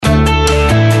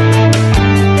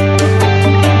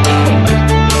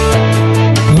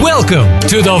Welcome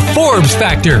to the Forbes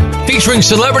Factor, featuring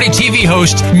celebrity TV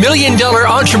host, million-dollar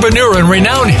entrepreneur, and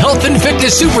renowned health and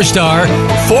fitness superstar,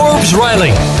 Forbes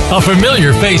Riley. A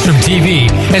familiar face from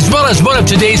TV, as well as one of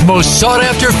today's most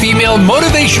sought-after female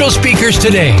motivational speakers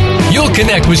today. You'll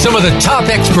connect with some of the top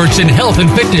experts in health and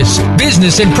fitness,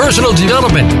 business and personal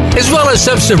development, as well as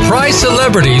some surprise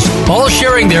celebrities, all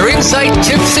sharing their insight,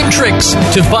 tips, and tricks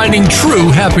to finding true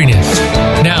happiness.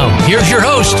 Now, here's your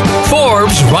host,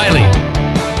 Forbes Riley.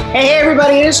 Hey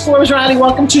everybody, it is Forbes Riley.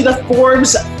 Welcome to the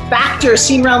Forbes Factor,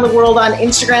 seen around the world on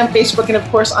Instagram, Facebook, and of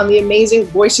course on the amazing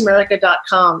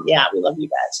voiceamerica.com. Yeah, we love you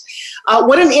guys.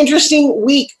 What an interesting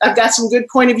week. I've got some good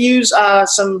point of views,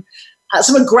 some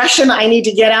aggression I need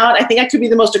to get out. I think I could be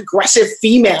the most aggressive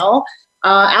female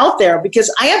out there because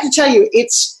I have to tell you,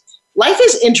 life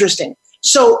is interesting.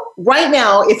 So right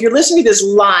now, if you're listening to this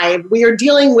live, we are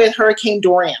dealing with Hurricane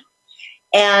Dorian.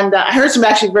 And I heard some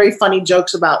actually very funny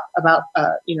jokes about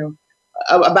a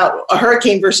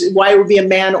hurricane versus why it would be a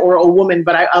man or a woman,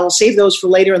 but I will save those for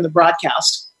later in the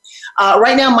broadcast.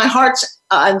 Right now, my hearts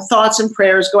and thoughts and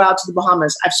prayers go out to the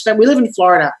Bahamas. We live in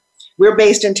Florida. We're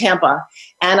based in Tampa.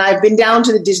 And I've been down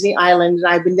to the Disney Island, and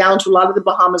I've been down to a lot of the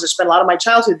Bahamas. I spent a lot of my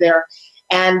childhood there,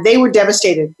 and they were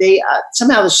devastated.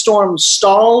 Somehow the storm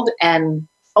stalled, and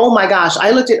oh my gosh,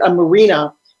 I looked at a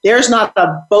marina. There's not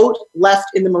a boat left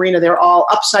in the marina. They're all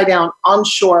upside down on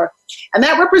shore. And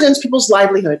that represents people's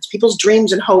livelihoods, people's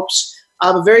dreams and hopes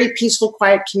of a very peaceful,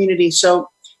 quiet community. So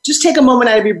just take a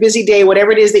moment out of your busy day, whatever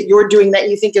it is that you're doing that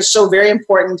you think is so very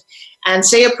important, and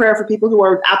say a prayer for people who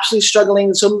are absolutely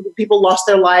struggling. Some people lost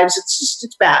their lives.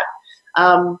 It's bad.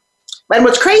 And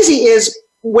what's crazy is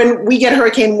when we get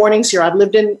hurricane warnings here, I've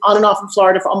lived on and off in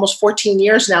Florida for almost 14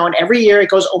 years now. And every year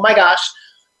it goes, oh my gosh.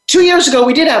 2 years ago,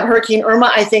 we did have Hurricane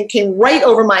Irma, I think, came right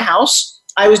over my house.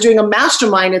 I was doing a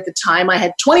mastermind at the time. I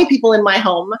had 20 people in my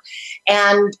home,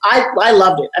 and I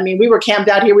loved it. I mean, we were camped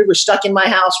out here. We were stuck in my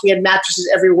house. We had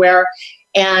mattresses everywhere.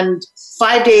 And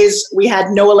 5 days, we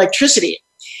had no electricity.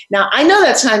 Now, I know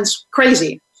that sounds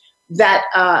crazy,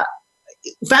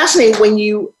 fascinating when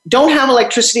you don't have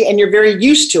electricity and you're very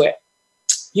used to it.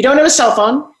 You don't have a cell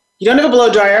phone. You don't have a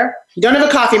blow dryer. You don't have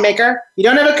a coffee maker. You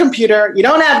don't have a computer. You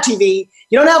don't have TV.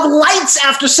 You don't have lights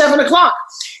after 7 o'clock.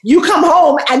 You come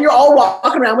home and you're all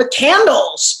walking around with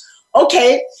candles.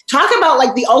 Okay, talk about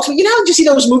like the ultimate. You know, you see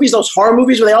those movies, those horror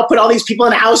movies where they all put all these people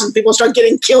in a house and people start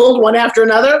getting killed one after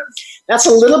another? That's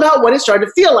a little about what it started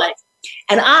to feel like.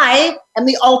 And I am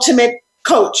the ultimate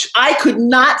coach. I could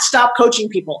not stop coaching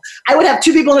people. I would have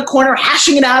two people in a corner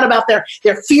hashing it out about their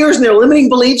fears and their limiting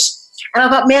beliefs. And I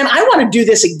thought, man, I want to do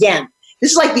this again.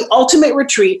 This is like the ultimate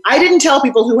retreat. I didn't tell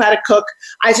people who had to cook.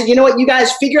 I said, you know what, you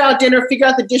guys figure out dinner, figure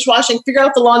out the dishwashing, figure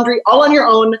out the laundry, all on your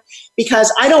own,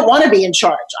 because I don't want to be in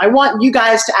charge. I want you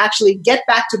guys to actually get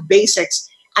back to basics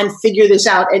and figure this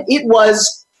out. And it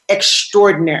was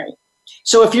extraordinary.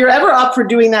 So if you're ever up for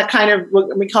doing that kind of,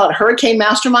 we call it Hurricane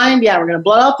Mastermind, yeah, we're going to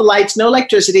blow out the lights, no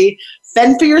electricity,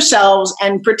 fend for yourselves,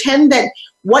 and pretend that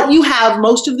what you have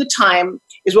most of the time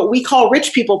is what we call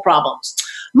rich people problems.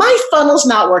 My funnel's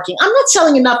not working. I'm not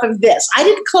selling enough of this. I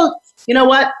didn't close. You know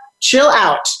what? Chill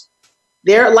out.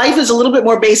 Their life is a little bit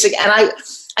more basic. And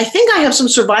I think I have some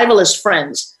survivalist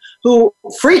friends who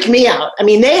freak me out. I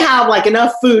mean, they have like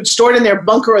enough food stored in their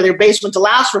bunker or their basement to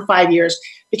last for 5 years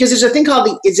because there's a thing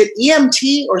called is it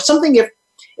EMT or something? If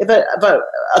a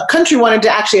country wanted to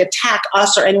actually attack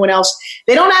us or anyone else,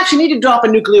 they don't actually need to drop a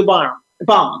nuclear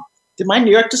bomb. Did my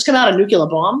New York just come out a nuclear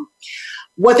bomb?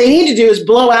 What they need to do is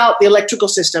blow out the electrical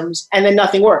systems, and then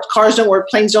nothing works. Cars don't work,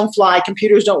 planes don't fly,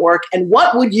 computers don't work. And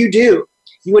what would you do?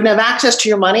 You wouldn't have access to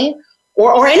your money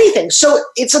or anything. So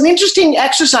it's an interesting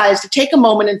exercise to take a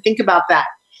moment and think about that.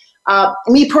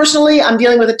 Me personally, I'm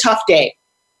dealing with a tough day.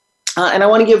 And I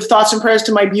want to give thoughts and prayers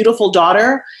to my beautiful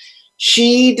daughter.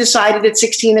 She decided at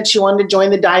 16 that she wanted to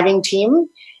join the diving team.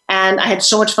 And I had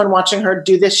so much fun watching her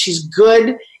do this. She's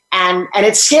good. And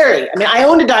it's scary. I mean, I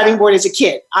owned a diving board as a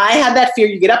kid. I had that fear.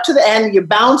 You get up to the end, you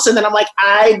bounce, and then I'm like,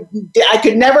 I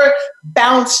could never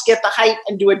bounce, get the height,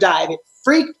 and do a dive. It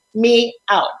freaked me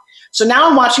out. So now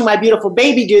I'm watching my beautiful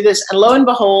baby do this, and lo and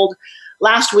behold,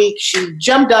 last week she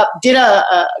jumped up, did a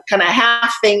kind of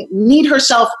half thing, kneed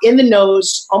herself in the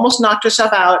nose, almost knocked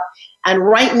herself out, and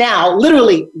right now,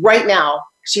 literally right now,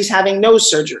 she's having nose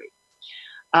surgery,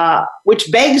 which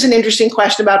begs an interesting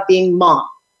question about being mom.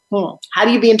 How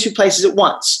do you be in two places at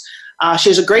once? She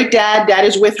has a great dad. Dad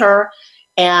is with her.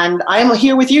 And I am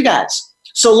here with you guys.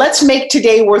 So let's make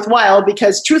today worthwhile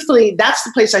because truthfully, that's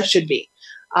the place I should be.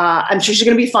 I'm sure she's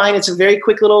going to be fine. It's a very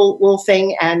quick little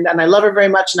thing. And I love her very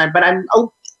much.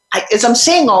 As I'm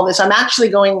saying all this, I'm actually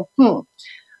going,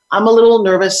 I'm a little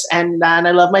nervous and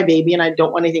I love my baby and I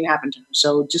don't want anything to happen to her.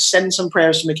 So just send some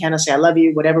prayers to McKenna, say, I love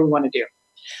you, whatever we want to do.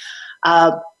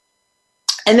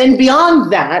 And then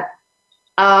beyond that,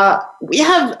 we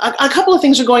have a couple of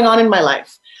things are going on in my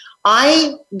life.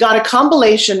 I got a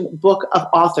compilation book of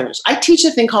authors. I teach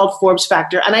a thing called Forbes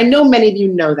Factor, and I know many of you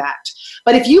know that.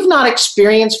 But if you've not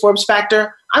experienced Forbes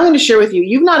Factor, I'm going to share with you,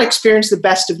 you've not experienced the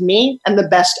best of me and the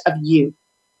best of you.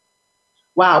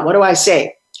 Wow, what do I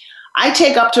say? I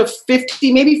take up to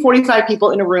 50, maybe 45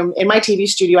 people in a room in my TV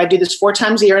studio. I do this 4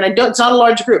 times a year, and it's not a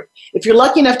large group. If you're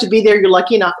lucky enough to be there, you're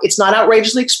lucky enough. It's not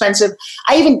outrageously expensive.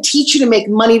 I even teach you to make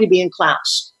money to be in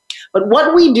class. But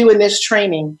what we do in this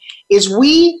training is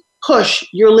we push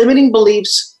your limiting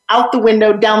beliefs out the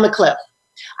window, down the cliff.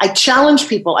 I challenge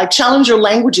people. I challenge your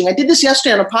languaging. I did this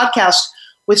yesterday on a podcast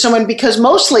with someone because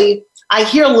mostly I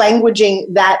hear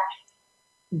languaging that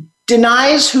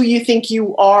denies who you think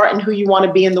you are and who you want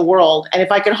to be in the world. And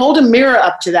if I can hold a mirror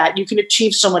up to that, you can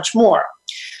achieve so much more.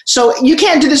 So you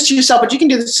can't do this to yourself, but you can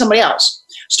do this to somebody else.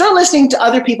 Start listening to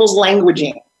other people's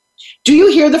languaging. Do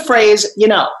you hear the phrase, you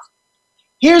know?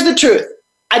 Here's the truth.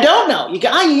 I don't know. You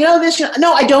go, you know this? You know?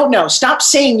 No, I don't know. Stop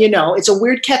saying, you know. It's a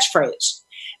weird catchphrase.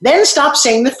 Then stop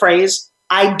saying the phrase,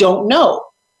 I don't know.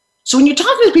 So when you talk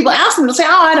to people, ask them, they'll say,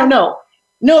 I don't know.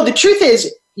 No, the truth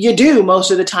is, you do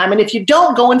most of the time. And if you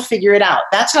don't, go and figure it out.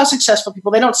 That's how successful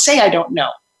people, they don't say, I don't know.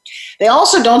 They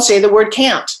also don't say the word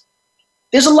can't.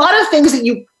 There's a lot of things that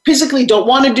you physically don't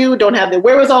want to do, don't have the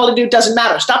wherewithal to do, doesn't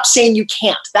matter. Stop saying you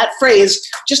can't. That phrase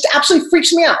just absolutely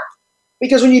freaks me out.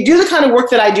 Because when you do the kind of work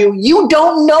that I do, you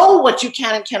don't know what you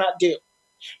can and cannot do.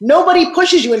 Nobody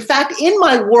pushes you. In fact, in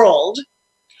my world,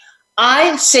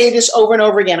 I say this over and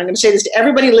over again. I'm going to say this to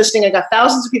everybody listening. I got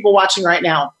thousands of people watching right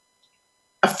now.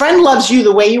 A friend loves you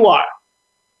the way you are.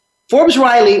 Forbes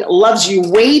Riley loves you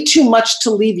way too much to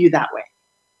leave you that way.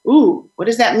 Ooh, what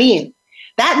does that mean?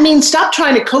 That means stop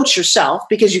trying to coach yourself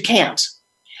because you can't.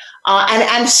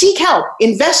 And seek help.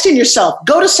 Invest in yourself.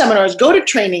 Go to seminars. Go to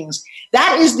trainings.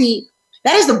 That is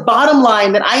the bottom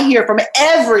line that I hear from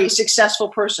every successful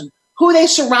person. Who they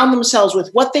surround themselves with,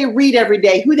 what they read every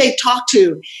day, who they talk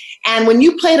to. And when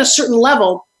you play at a certain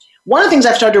level, one of the things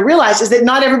I've started to realize is that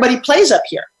not everybody plays up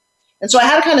here. And so I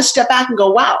had to kind of step back and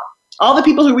go, wow, all the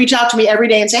people who reach out to me every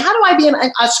day and say, how do I be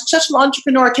a successful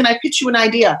entrepreneur? Can I pitch you an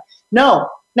idea? No,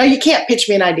 you can't pitch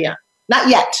me an idea. Not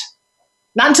yet.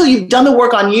 Not until you've done the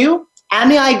work on you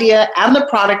and the idea and the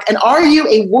product. And are you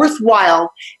a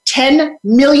worthwhile $10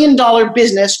 million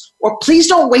business? Or please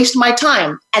don't waste my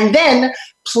time. And then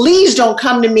please don't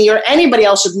come to me or anybody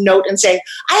else of note and say,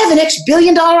 I have the next $1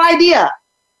 billion idea.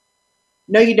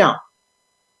 No, you don't.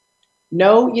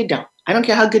 No, you don't. I don't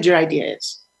care how good your idea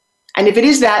is. And if it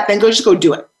is that, then just go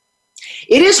do it.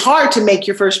 It is hard to make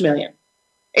your first million.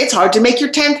 It's hard to make your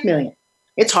 10th million.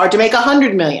 It's hard to make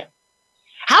 100 million.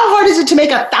 How hard is it to make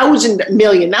 1,000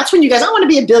 million? That's when you guys, I want to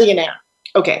be a billionaire.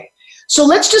 Okay, so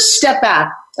let's just step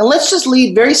back and let's just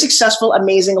lead very successful,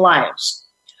 amazing lives.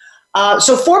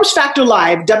 So Forbes Factor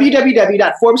Live,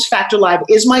 www.forbesfactorlive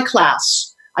is my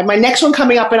class. I have my next one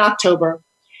coming up in October.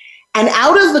 And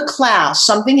out of the class,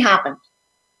 something happened.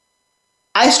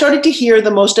 I started to hear the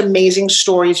most amazing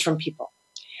stories from people.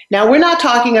 Now, we're not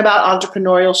talking about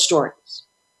entrepreneurial stories.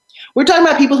 We're talking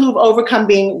about people who've overcome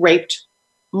being raped,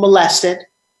 molested.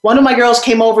 One of my girls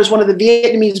came over as one of the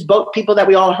Vietnamese boat people that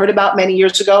we all heard about many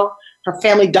years ago. Her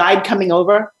family died coming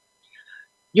over.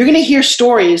 You're going to hear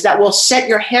stories that will set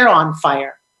your hair on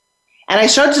fire. And I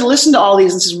started to listen to all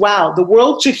these and says, wow, the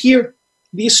world should hear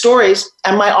these stories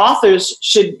and my authors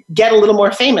should get a little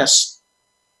more famous.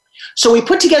 So we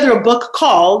put together a book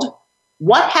called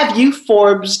What Have You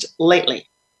Forbesed Lately?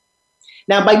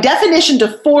 Now, by definition, to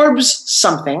Forbes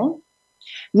something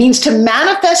means to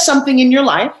manifest something in your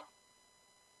life,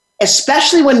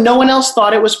 especially when no one else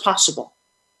thought it was possible.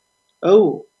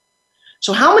 Oh,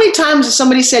 so how many times has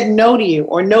somebody said no to you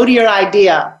or no to your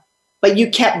idea, but you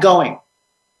kept going?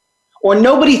 Or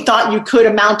nobody thought you could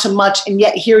amount to much, and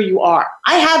yet here you are.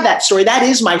 I have that story. That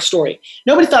is my story.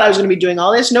 Nobody thought I was going to be doing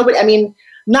all this.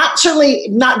 Certainly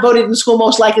not voted in school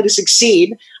most likely to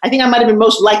succeed. I think I might have been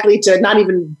most likely to not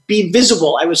even be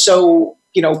visible. I was so,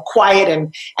 quiet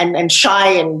and shy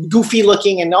and goofy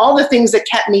looking and all the things that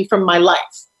kept me from my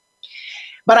life.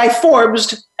 But I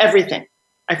Forbesed everything.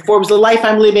 I Forbesed the life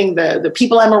I'm living, the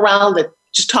people I'm around,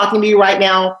 just talking to you right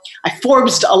now. I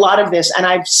Forbesed a lot of this, and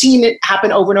I've seen it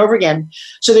happen over and over again.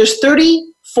 So there's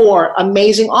 34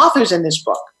 amazing authors in this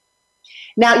book.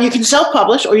 Now, you can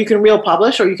self-publish, or you can real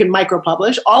publish, or you can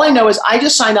micro-publish. All I know is I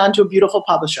just signed on to a beautiful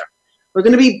publisher. We're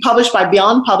going to be published by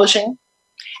Beyond Publishing.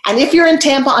 And if you're in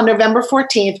Tampa on November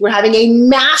 14th, we're having a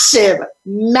massive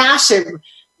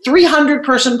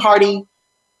 300-person party.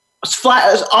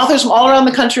 Authors from all around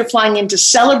the country are flying in to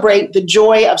celebrate the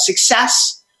joy of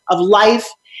success, of life.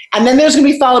 And then there's going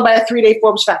to be followed by a 3-day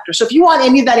Forbes Factor. So if you want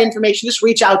any of that information, just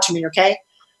reach out to me, okay?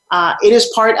 It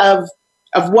is part of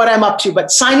what I'm up to.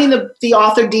 But signing the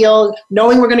author deal,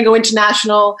 knowing we're going to go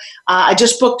international, I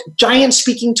just booked giant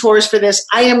speaking tours for this.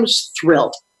 I am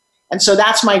thrilled. And so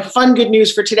that's my fun, good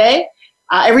news for today.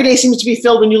 Every day seems to be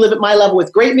filled when you live at my level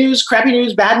with great news, crappy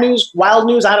news, bad news, wild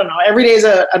news. I don't know. Every day is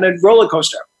a roller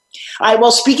coaster. All right,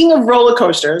 well, speaking of roller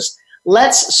coasters,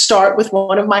 let's start with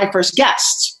one of my first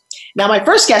guests. Now, my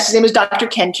first guest, his name is Dr.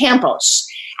 Ken Campos,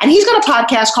 and he's got a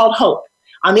podcast called Hope,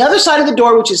 On the Other Side of the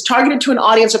Door, which is targeted to an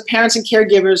audience of parents and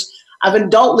caregivers of an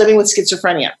adult living with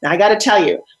schizophrenia. Now, I got to tell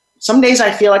you, some days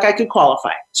I feel like I could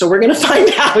qualify. So we're going to find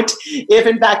out if,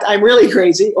 in fact, I'm really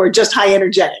crazy or just high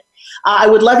energetic. I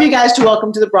would love you guys to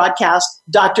welcome to the broadcast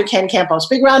Dr. Ken Campos.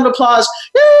 Big round of applause.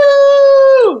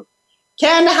 Woo!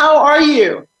 Ken, how are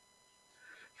you?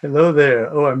 Hello there.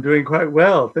 Oh, I'm doing quite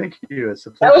well. Thank you. It's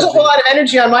a pleasure. That was a whole lot of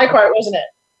energy on my part, wasn't it?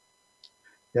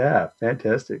 Yeah,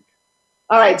 fantastic.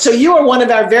 All right. So you are one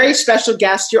of our very special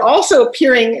guests. You're also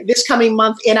appearing this coming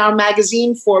month in our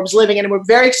magazine, Forbes Living, and we're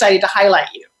very excited to highlight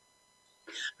you.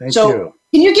 Thank you.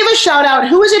 Can you give a shout out?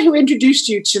 Who is it who introduced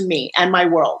you to me and my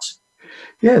world?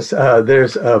 Yes,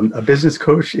 there's a business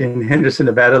coach in Henderson,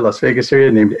 Nevada, Las Vegas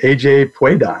area named AJ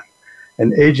Puedan.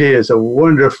 And AJ is a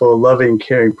wonderful, loving,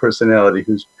 caring personality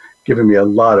who's given me a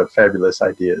lot of fabulous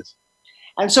ideas.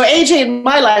 And so AJ, in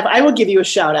my life, I will give you a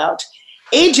shout out.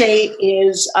 AJ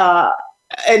is an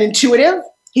intuitive.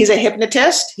 He's a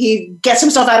hypnotist. He gets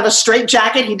himself out of a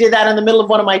straitjacket. He did that in the middle of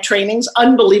one of my trainings.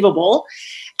 Unbelievable.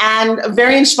 And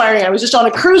very inspiring. I was just on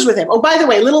a cruise with him. Oh, by the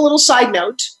way, little side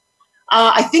note.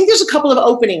 I think there's a couple of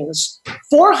openings.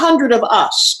 400 of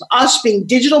us being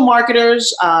digital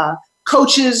marketers,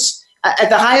 coaches, at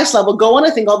the highest level, go on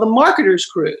a thing called the Marketers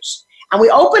Cruise. And we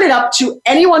open it up to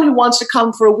anyone who wants to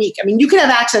come for a week. I mean, you can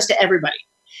have access to everybody.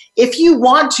 If you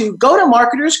want to, go to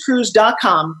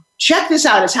marketerscruise.com. Check this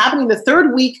out. It's happening the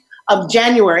third week of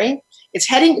January.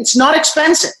 It's not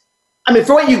expensive. I mean,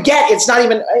 for what you get, it's not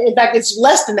even, in fact, it's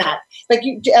less than that. Like,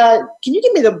 can you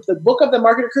give me the book of the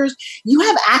Marketer Cruise? You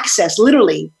have access,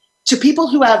 literally, to people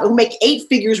who make 8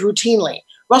 figures routinely.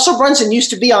 Russell Brunson used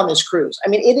to be on this cruise. I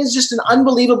mean, it is just an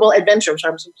unbelievable adventure. I'm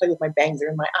sorry, I'm playing with my bangs. They're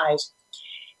in my eyes.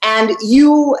 And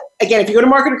you, again, if you go to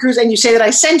Marketer Cruise and you say that I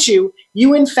sent you,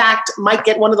 you, in fact, might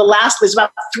get one of the last. There's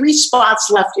about 3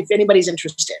 spots left if anybody's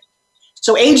interested.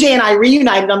 So AJ and I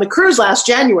reunited on the cruise last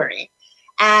January.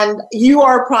 And you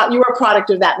are a product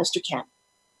of that, Mr. Ken.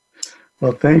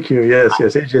 Well, thank you. Yes.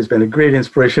 AJ has been a great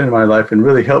inspiration in my life and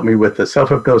really helped me with the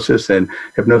self-hypnosis and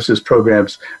hypnosis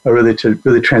programs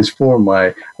to transform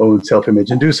my own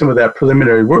self-image and do some of that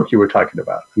preliminary work you were talking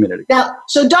about a minute ago. Now,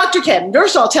 so Dr. Ken,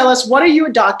 first of all, tell us, what are you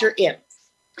a doctor in?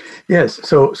 Yes.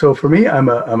 So for me, I'm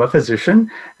a physician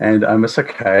and I'm a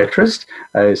psychiatrist.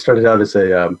 I started out as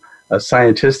a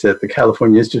scientist at the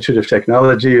California Institute of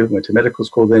Technology, went to medical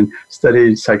school, then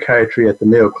studied psychiatry at the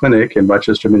Mayo Clinic in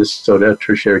Rochester, Minnesota, a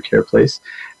tertiary care place,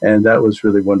 and that was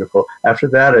really wonderful. After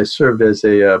that, I served as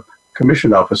a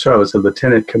commissioned officer. I was a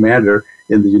lieutenant commander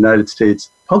in the United States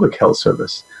Public Health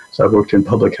Service, so I worked in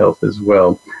public health as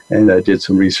well, and I did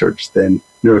some research, then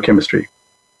neurochemistry.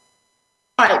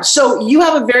 All right, so you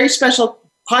have a very special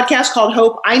podcast called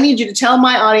Hope. I need you to tell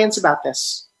my audience about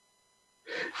this.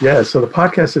 Yeah, so the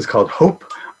podcast is called Hope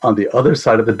on the Other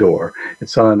Side of the Door.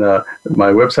 It's on my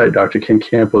website,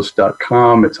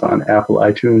 drkencampos.com. It's on Apple,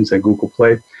 iTunes, and Google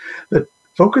Play. The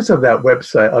focus of that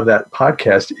website, of that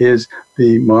podcast, is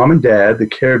the mom and dad, the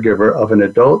caregiver of an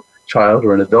adult child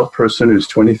or an adult person who's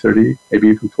 20, 30, maybe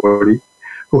even 40,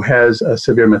 who has a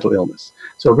severe mental illness.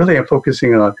 So really I'm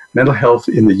focusing on mental health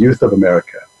in the youth of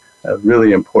America, a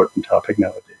really important topic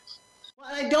nowadays.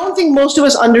 Well, I don't think most of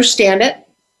us understand it.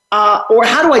 Or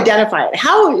how to identify it?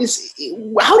 How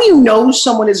do you know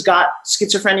someone has got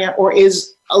schizophrenia or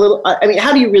is a little?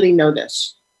 How do you really know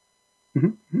this?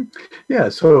 Mm-hmm. Yeah.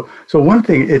 So one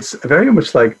thing, it's very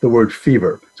much like the word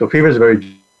fever. So fever is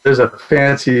there's a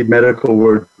fancy medical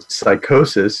word,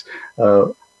 psychosis.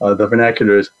 The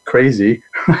vernacular is crazy.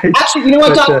 Right? Actually, you know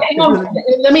what, Doc? Hang on.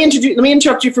 Let me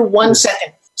interrupt you for 1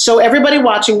 second. So everybody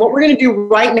watching, what we're going to do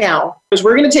right now is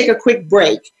we're going to take a quick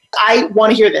break. I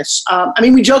want to hear this.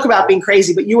 We joke about being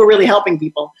crazy, but you were really helping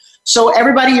people. So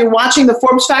everybody, you're watching the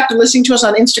Forbes Factor, listening to us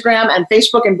on Instagram and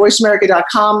Facebook and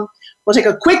voiceamerica.com. We'll take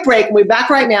a quick break and we'll be back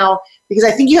right now because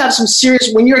I think you have some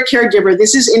serious, when you're a caregiver,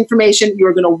 this is information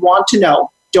you're going to want to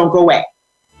know. Don't go away.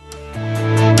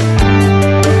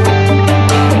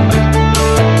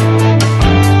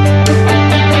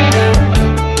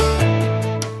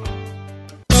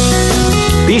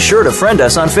 sure to friend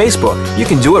us on Facebook. You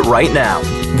can do it right now.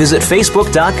 Visit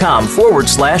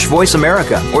facebook.com/Voice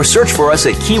America or search for us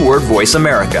at keyword Voice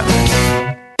America.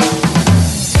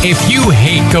 If you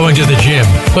hate going to the gym,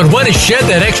 but want to shed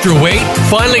that extra weight,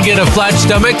 finally get a flat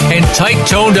stomach, and tight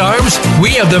toned arms,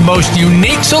 we have the most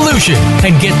unique solution.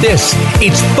 And get this,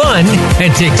 it's fun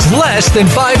and takes less than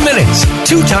 5 minutes,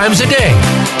 2 times a day.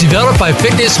 Developed by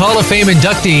Fitness Hall of Fame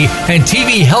inductee and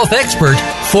TV health expert,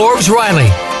 Forbes Riley.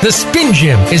 The Spin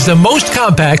Gym is the most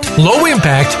compact,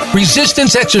 low-impact,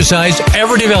 resistance exercise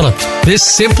ever developed. This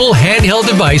simple handheld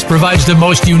device provides the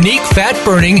most unique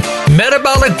fat-burning,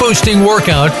 metabolic-boosting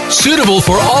workout suitable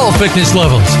for all fitness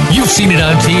levels. You've seen it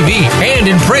on TV and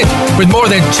in print with more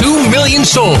than 2 million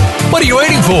sold. What are you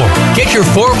waiting for? Get your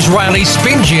Forbes Riley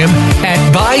Spin Gym at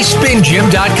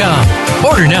buyspingym.com.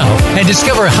 Order now and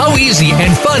discover how easy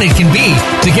and fun it can be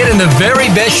to get in the very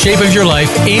best shape of your life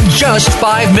in just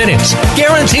 5 minutes.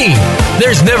 Guaranteed.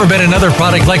 There's never been another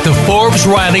product like the Forbes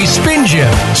Riley Spin Gym.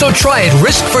 So try it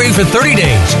risk-free for 30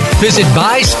 days. Visit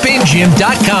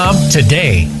buyspingym.com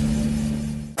today.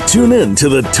 Tune in to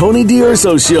the Tony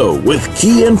D'Urso Show with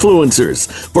key influencers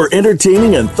for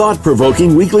entertaining and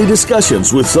thought-provoking weekly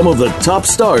discussions with some of the top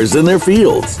stars in their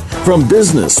fields. From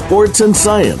business, sports, and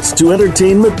science to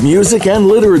entertainment, music, and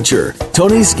literature,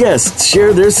 Tony's guests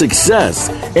share their success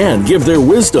and give their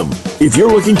wisdom. If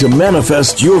you're looking to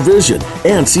manifest your vision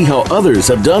and see how others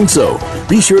have done so,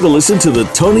 be sure to listen to the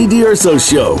Tony D'Urso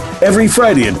Show every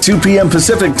Friday at 2 p.m.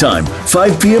 Pacific Time,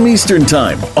 5 p.m. Eastern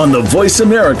Time on the Voice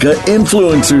America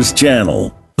Influencers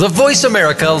channel. The Voice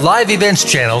America Live Events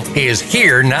channel is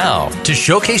here now to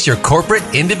showcase your corporate,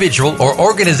 individual, or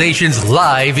organization's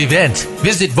live event.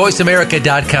 Visit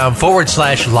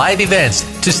voiceamerica.com/live events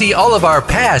to see all of our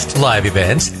past live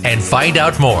events and find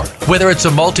out more. Whether it's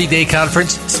a multi-day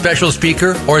conference, special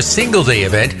speaker, or single-day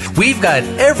event, we've got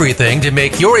everything to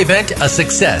make your event a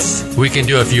success. We can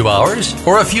do a few hours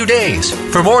or a few days.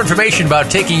 For more information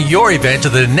about taking your event to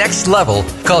the next level,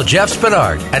 call Jeff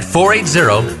Spinard at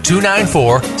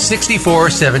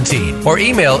 480-294-6417 or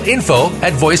email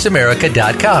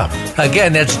info@voiceamerica.com.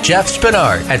 Again, that's Jeff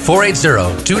Spinard at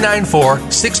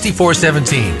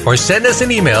 480-294-6417 or send us an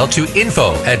email to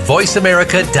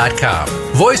info@voiceamerica.com.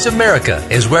 Voice America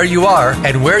is where you are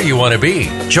and where you want to be.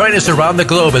 Join us around the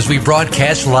globe as we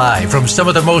broadcast live from some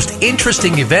of the most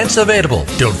interesting events available.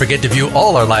 Don't forget to view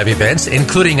all our live events,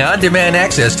 including on-demand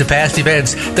access to past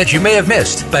events that you may have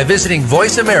missed by visiting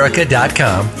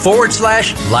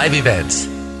voiceamerica.com/live events.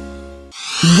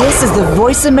 This is the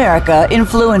Voice America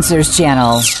Influencers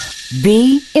Channel.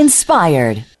 Be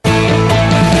inspired.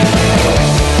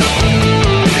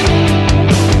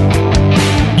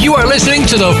 You are listening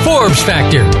to the Forbes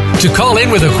Factor. To call in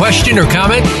with a question or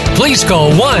comment, please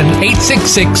call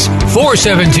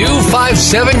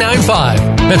 1-866-472-5795.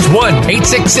 That's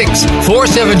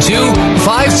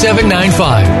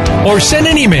 1-866-472-5795. Or send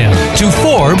an email to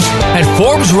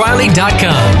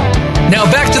Forbes@ForbesRiley.com. Now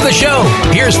back to the show.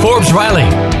 Here's Forbes Riley.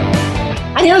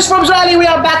 And here's Forbes Riley. We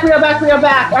are back.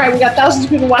 All right, we got thousands of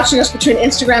people watching us between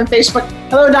Instagram, Facebook.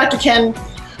 Hello, Dr. Ken.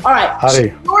 All right. Howdy.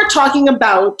 So we're talking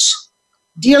about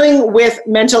dealing with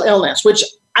mental illness, which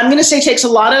I'm going to say takes a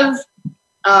lot of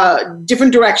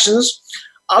different directions.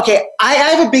 Okay, I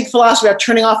have a big philosophy about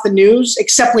turning off the news,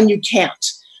 except when you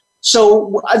can't.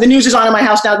 So the news is on in my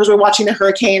house now because we're watching the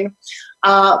hurricane,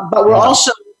 but we're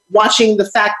also watching the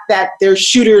fact that there's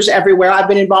shooters everywhere. I've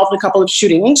been involved in a couple of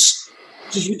shootings,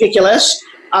 which is ridiculous.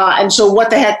 And so what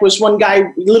the heck was one guy,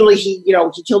 literally, he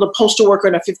killed a postal worker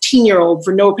and a 15-year-old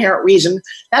for no apparent reason.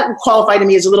 That qualified to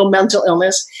me as a little mental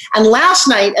illness. And last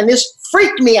night, and this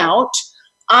freaked me out,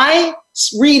 I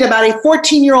read about a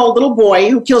 14-year-old little boy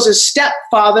who kills his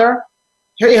stepfather,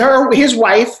 his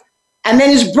wife, and then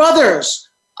his brothers.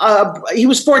 He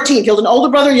was 14, killed an older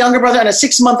brother, younger brother, and a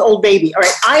 6-month-old baby. All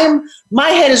right,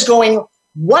 my head is going,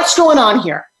 what's going on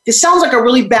here? This sounds like a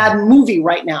really bad movie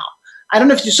right now. I don't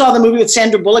know if you saw the movie with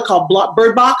Sandra Bullock called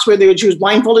Bird Box, where she was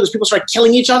blindfolded as people started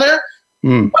killing each other.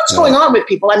 What's going on with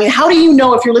people? I mean, how do you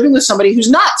know if you're living with somebody who's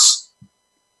nuts?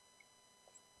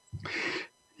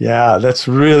 Yeah, that's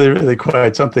really, really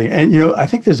quite something. And, I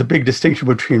think there's a big distinction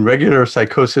between regular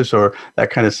psychosis or that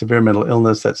kind of severe mental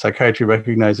illness that psychiatry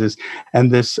recognizes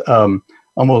and this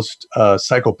almost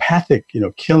psychopathic,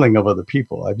 killing of other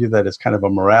people. I view that as kind of a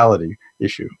morality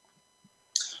issue.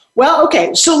 Well,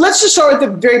 okay, so let's just start with the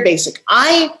very basic.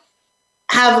 I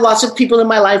have lots of people in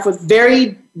my life with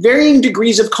varying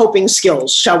degrees of coping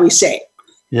skills, shall we say.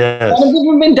 Yes. None of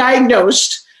them have been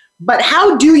diagnosed. But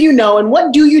how do you know, and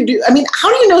what do you do? I mean, how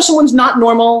do you know someone's not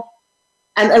normal,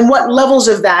 and what levels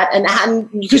of that? And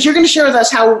because you're going to share with us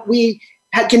how we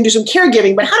can do some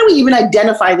caregiving, but how do we even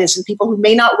identify this in people who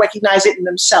may not recognize it in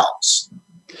themselves?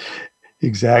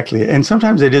 Exactly. And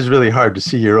sometimes it is really hard to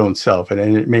see your own self, and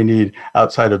it may need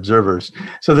outside observers.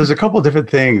 So there's a couple of different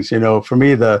things. For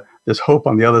me, this Hope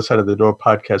on the Other Side of the Door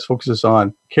podcast focuses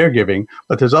on caregiving,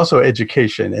 but there's also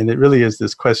education. And it really is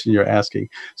this question you're asking.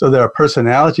 So there are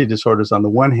personality disorders on the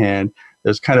one hand.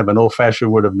 There's kind of an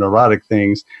old-fashioned word of neurotic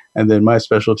things. And then my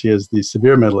specialty is the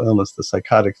severe mental illness, the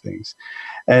psychotic things.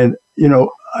 And,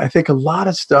 I think a lot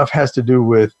of stuff has to do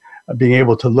with being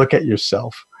able to look at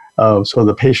yourself. So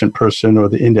the patient person or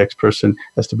the index person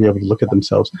has to be able to look at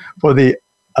themselves. For the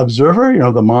observer,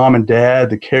 the mom and dad,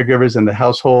 the caregivers in the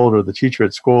household, or the teacher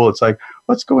at school, it's like,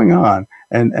 what's going on?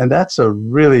 And that's a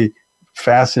really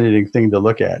fascinating thing to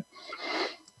look at.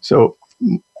 So,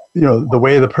 the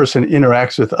way the person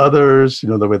interacts with others,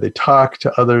 the way they talk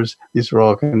to others, these are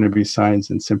all going to be signs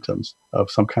and symptoms of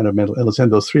some kind of mental illness in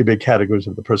those three big categories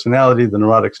of the personality, the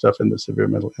neurotic stuff, and the severe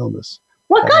mental illness.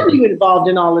 What got you involved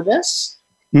in all of this?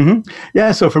 Mm-hmm.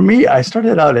 Yeah, so for me, I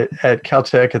started out at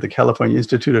Caltech, at the California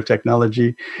Institute of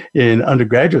Technology in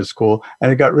undergraduate school,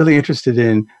 and I got really interested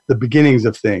in the beginnings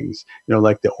of things,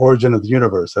 like the origin of the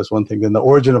universe. That's one thing. Then the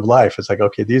origin of life. It's like,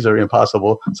 okay, these are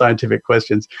impossible scientific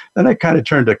questions. Then I kind of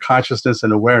turned to consciousness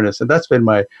and awareness, and that's been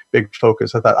my big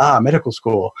focus. I thought, medical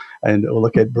school, and we'll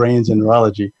look at brains and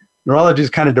neurology. Neurology is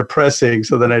kind of depressing,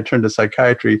 so then I turned to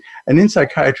psychiatry. And in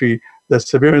psychiatry, the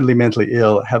severely mentally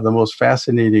ill have the most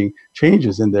fascinating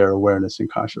changes in their awareness and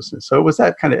consciousness. So it was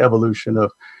that kind of evolution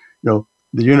of, the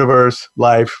universe,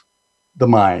 life, the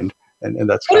mind, and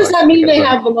that's. What does that mean? They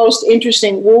have the most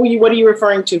interesting. What are you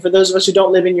referring to for those of us who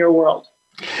don't live in your world?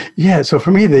 Yeah. So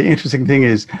for me, the interesting thing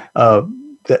is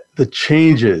the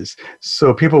changes.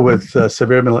 So people with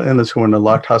severe mental illness who are in a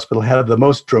locked hospital have the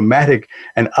most dramatic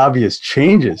and obvious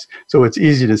changes. So it's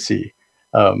easy to see.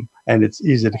 And it's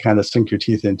easy to kind of sink your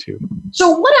teeth into. So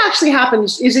what actually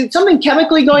happens? Is it something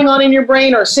chemically going on in your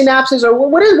brain, or synapses, or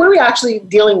what are we actually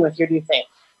dealing with here, do you think?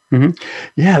 Mm-hmm.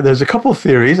 Yeah, there's a couple of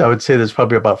theories. I would say there's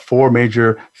probably about 4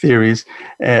 major theories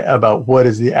about what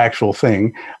is the actual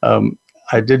thing.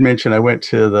 I did mention I went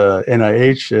to the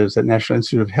NIH, as the National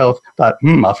Institute of Health, thought,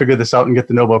 I'll figure this out and get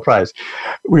the Nobel Prize.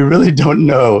 We really don't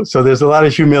know. So there's a lot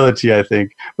of humility, I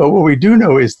think. But what we do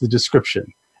know is the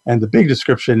description. And the big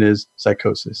description is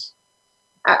psychosis.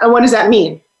 And what does that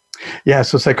mean? Yeah,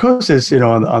 so psychosis,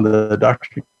 on the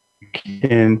Dr.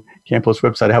 Ken Campos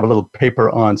website, I have a little paper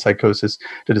on psychosis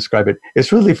to describe it.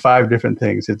 It's really 5 different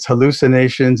things. It's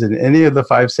hallucinations in any of the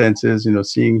 5 senses,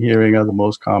 seeing, hearing are the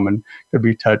most common. Could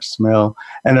be touch, smell.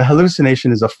 And a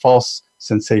hallucination is a false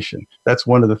sensation. That's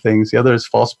one of the things. The other is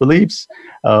false beliefs,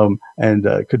 and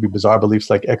it could be bizarre beliefs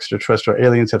like extraterrestrial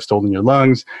aliens have stolen your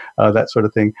lungs, that sort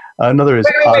of thing. Another is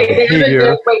odd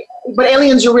behavior. Wait. But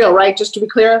aliens are real, right? Just to be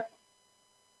clear.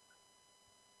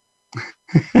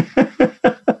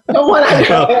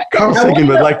 Well, Carl Sagan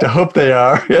would like to hope they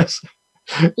are. Yes.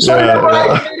 So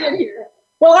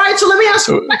well, all right. So let me ask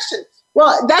you a question.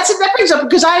 Well, that brings up,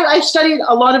 because I've studied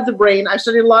a lot of the brain. I've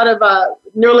studied a lot of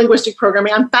neurolinguistic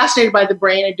programming. I'm fascinated by the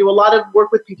brain. I do a lot of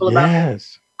work with people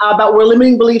about where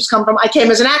limiting beliefs come from. I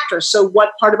came as an actor, so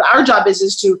what part of our job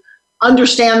is to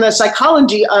understand the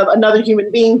psychology of another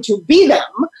human being, to be them.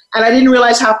 And I didn't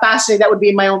realize how fascinating that would be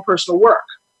in my own personal work.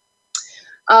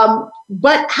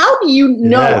 But how do you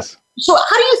know? Yes. So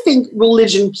how do you think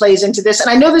religion plays into this? And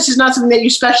I know this is not something that you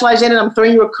specialize in, and I'm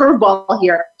throwing you a curveball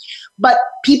here. But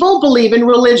people believe in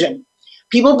religion.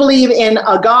 People believe in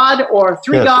a God or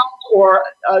 3 gods or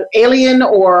alien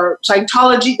or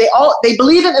Scientology. They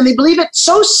believe it, and they believe it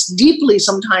so deeply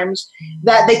sometimes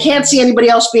that they can't see anybody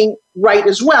else being right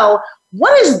as well.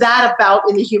 What is that about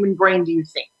in the human brain, do you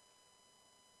think?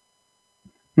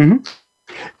 Mm-hmm.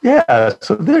 Yeah,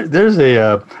 so there's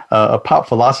a pop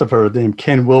philosopher named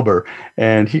Ken Wilber,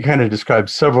 and he kind of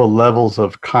describes several levels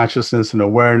of consciousness and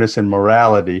awareness and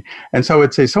morality. And so I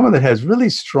would say someone that has really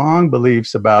strong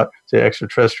beliefs about, say,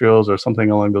 extraterrestrials or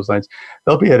something along those lines,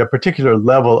 they'll be at a particular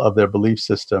level of their belief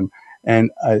system.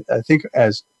 And I think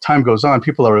as time goes on,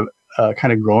 people are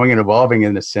kind of growing and evolving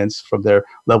in a sense from their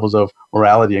levels of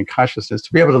morality and consciousness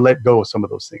to be able to let go of some of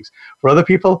those things. For other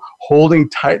people, holding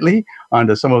tightly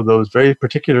onto some of those very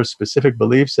particular specific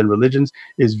beliefs and religions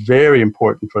is very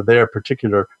important for their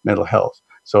particular mental health.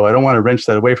 So I don't want to wrench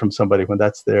that away from somebody when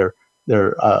that's their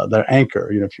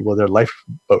anchor, if you will, their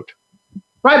lifeboat.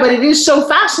 Right, but it is so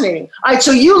fascinating. All right,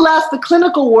 so you left the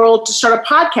clinical world to start a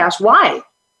podcast. Why?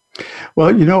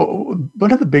 Well,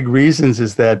 one of the big reasons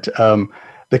is that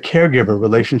the caregiver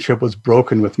relationship was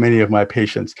broken with many of my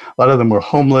patients. A lot of them were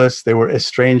homeless. They were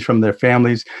estranged from their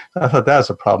families. I thought that was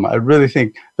a problem. I really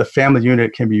think the family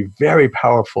unit can be very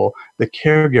powerful, the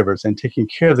caregivers, and taking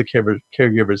care of the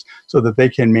caregivers so that they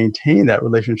can maintain that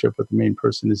relationship with the main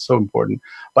person is so important.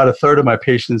 About a third of my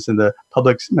patients in the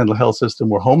public mental health system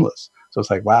were homeless. So it's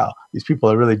like, wow, these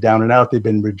people are really down and out. They've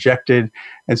been rejected.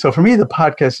 And so for me, the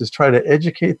podcast is try to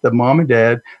educate the mom and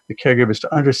dad, the caregivers,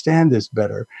 to understand this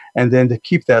better, and then to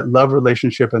keep that love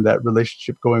relationship and that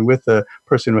relationship going with the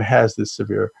person who has this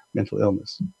severe mental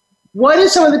illness. What are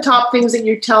some of the top things that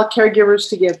you tell caregivers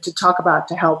to talk about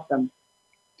to help them?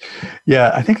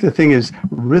 Yeah, I think the thing is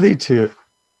really to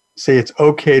say it's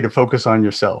okay to focus on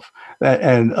yourself.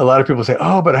 And a lot of people say,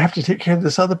 oh, but I have to take care of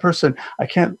this other person. I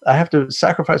have to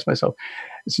sacrifice myself.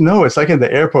 It's like in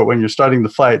the airport when you're starting the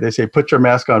flight, they say, put your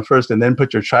mask on first and then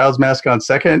put your child's mask on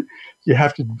second. You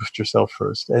have to put yourself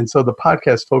first. And so the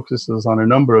podcast focuses on a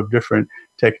number of different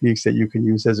techniques that you can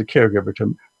use as a caregiver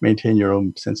to maintain your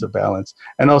own sense of balance,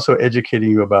 and also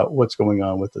educating you about what's going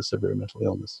on with the severe mental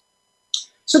illness.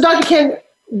 So Dr. Ken,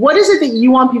 what is it that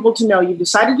you want people to know? You've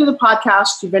decided to do the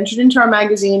podcast, you ventured into our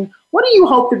magazine. What do you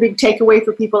hope the big takeaway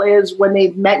for people is when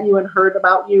they've met you and heard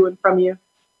about you and from you?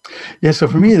 Yeah, so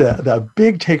for me, the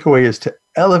big takeaway is to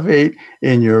elevate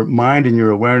in your mind and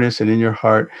your awareness and in your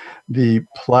heart the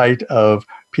plight of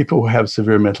people who have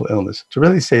severe mental illness. To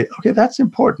really say, okay, that's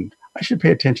important. I should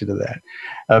pay attention to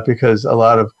that because a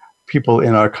lot of people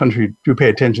in our country do pay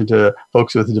attention to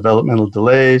folks with developmental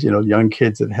delays, young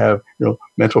kids that have,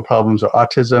 mental problems or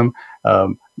autism,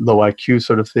 low IQ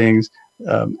sort of things.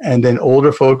 And then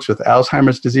older folks with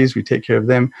Alzheimer's disease, we take care of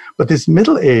them. But this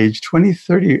middle-aged, 20,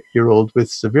 30-year-old with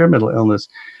severe mental illness,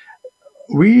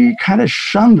 we kind of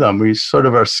shun them. We sort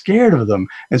of are scared of them.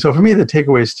 And so for me, the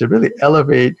takeaway is to really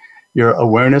elevate your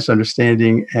awareness,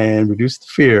 understanding, and reduce the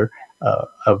fear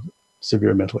of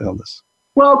severe mental illness.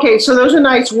 Well, okay, so those are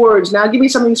nice words. Now give me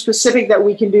something specific that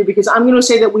we can do, because I'm going to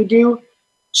say that we do,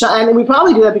 and we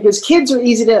probably do that because kids are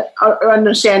easy to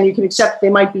understand. You can accept they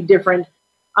might be different.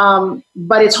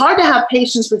 But it's hard to have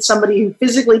patience with somebody who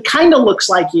physically kind of looks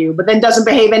like you, but then doesn't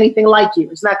behave anything like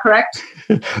you. Isn't that correct?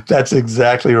 That's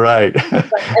exactly right.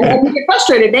 and you get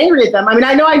frustrated and angry at them. I mean,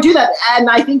 I know I do that. And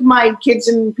I think my kids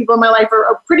and people in my life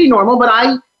are pretty normal, but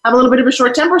I have a little bit of a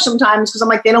short temper sometimes because I'm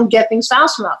like, they don't get things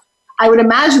fast enough. I would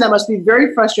imagine that must be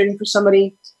very frustrating for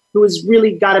somebody who has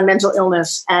really got a mental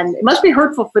illness, and it must be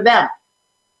hurtful for them.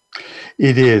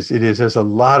 It is. There's a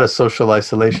lot of social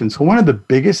isolation. So one of the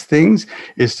biggest things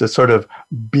is to sort of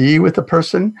be with the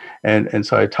person. And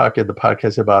so I talk in the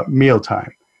podcast about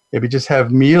mealtime. Maybe just have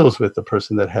meals with the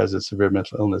person that has a severe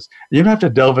mental illness. You don't have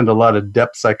to delve into a lot of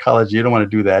depth psychology. You don't want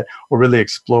to do that, or really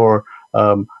explore,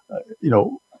 can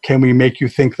we make you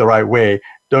think the right way?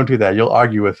 Don't do that. You'll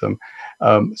argue with them.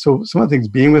 So some of the things,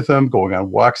 being with them, going on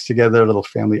walks together, little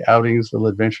family outings, little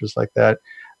adventures like that.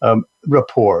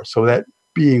 Rapport. So that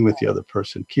being with the other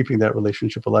person, keeping that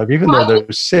relationship alive, even though they're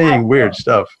saying weird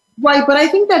stuff. Right, but I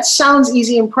think that sounds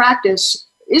easy in practice.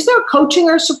 Is there coaching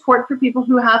or support for people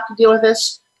who have to deal with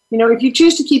this? If you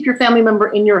choose to keep your family member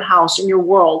in your house, in your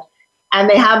world, and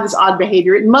they have this odd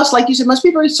behavior, it must, like you said, must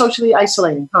be very socially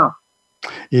isolating, huh?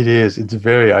 It is. It's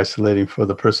very isolating for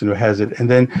the person who has it. And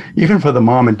then even for the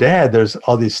mom and dad, there's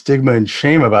all these stigma and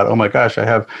shame about, oh my gosh, I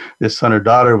have this son or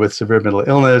daughter with severe mental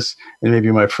illness, and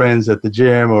maybe my friends at the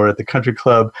gym or at the country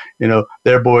club,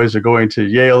 their boys are going to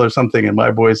Yale or something, and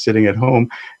my boy's sitting at home,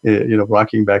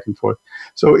 rocking back and forth.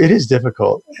 So it is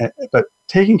difficult. But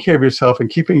taking care of yourself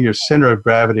and keeping your center of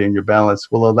gravity and your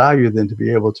balance will allow you then to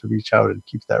be able to reach out and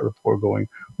keep that rapport going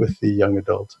with the young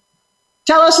adult.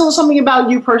 Tell us a little something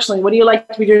about you personally. What do you like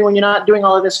to be doing when you're not doing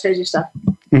all of this crazy stuff?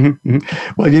 Mm-hmm.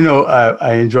 Well,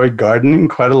 I enjoy gardening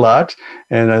quite a lot,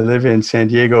 and I live in San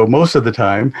Diego most of the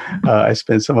time. I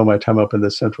spend some of my time up in the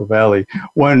Central Valley.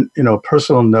 One,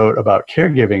 personal note about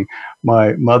caregiving,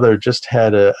 my mother just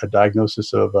had a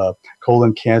diagnosis of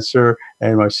colon cancer,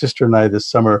 and my sister and I this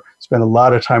summer spent a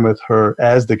lot of time with her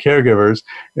as the caregivers,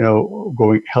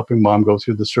 helping mom go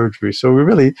through the surgery. So we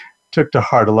really took to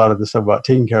heart a lot of this stuff about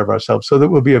taking care of ourselves so that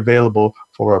we'll be available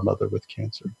for our mother with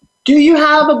cancer. Do you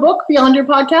have a book beyond your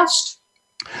podcast?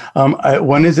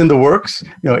 One is in the works.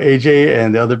 AJ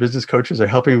and the other business coaches are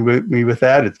helping me with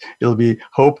that. It'll be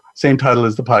Hope, same title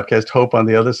as the podcast, Hope on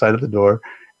the Other Side of the Door,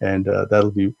 and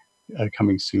that'll be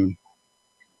coming soon.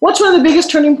 What's one of the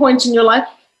biggest turning points in your life?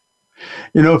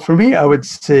 For me, I would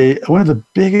say one of the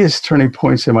biggest turning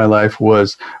points in my life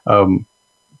was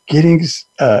getting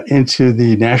into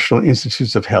the National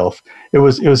Institutes of Health. It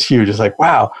was huge. It's like,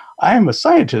 wow, I am a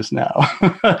scientist now.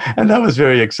 And that was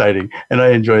very exciting. And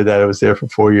I enjoyed that. I was there for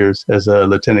 4 years as a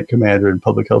lieutenant commander in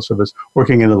public health service,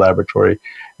 working in a laboratory,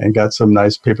 and got some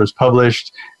nice papers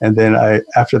published. And then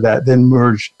after that,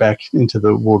 merged back into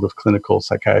the world of clinical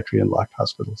psychiatry in locked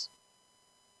hospitals.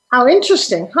 How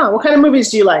interesting. What kind of movies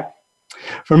do you like?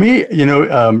 For me,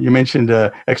 you mentioned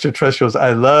extraterrestrials.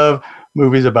 I love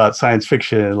movies about science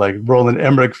fiction, like Roland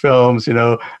Emmerich films,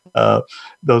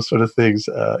 those sort of things,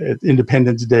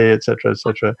 Independence Day, et cetera, et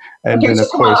cetera. And then, of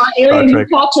course, Alien, you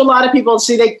talk to a lot of people.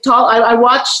 See, I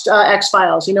watched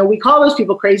X-Files. We call those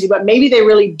people crazy, but maybe they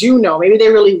really do know. Maybe they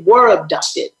really were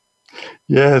abducted.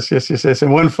 Yes.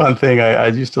 And one fun thing, I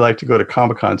used to like to go to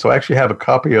Comic-Con. So I actually have a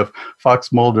copy of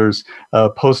Fox Mulder's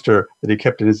poster that he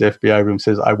kept in his FBI room.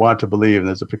 Says, "I want to believe," and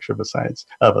there's a picture of a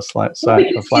flying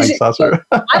saucer.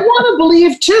 I want to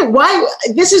believe too. Why?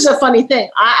 This is a funny thing.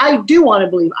 I do want to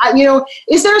believe.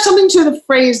 Is there something to the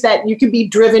phrase that you can be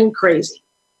driven crazy?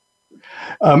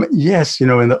 Yes.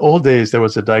 In the old days, there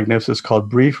was a diagnosis called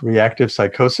brief reactive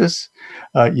psychosis.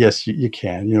 Yes, you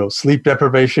can. Sleep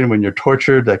deprivation when you're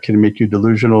tortured, that can make you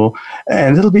delusional.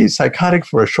 And it'll be psychotic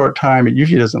for a short time. It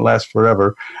usually doesn't last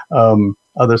forever.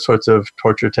 Other sorts of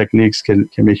torture techniques can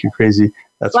make you crazy.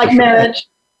 That's like marriage.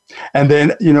 And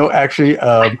then, actually,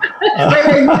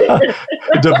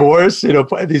 divorce,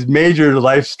 these major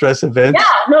life stress events.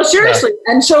 Yeah, no, seriously.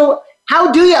 And so how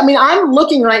do you, I'm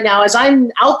looking right now as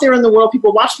I'm out there in the world,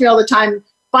 people watch me all the time,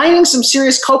 finding some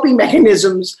serious coping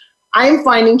mechanisms I'm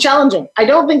finding challenging. I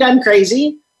don't think I'm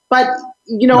crazy, but,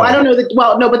 no. I don't know that,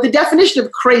 but the definition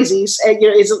of crazy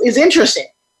is interesting.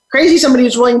 Crazy is somebody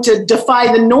who's willing to defy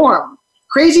the norm.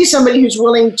 Crazy is somebody who's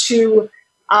willing to,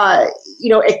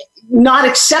 not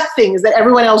accept things that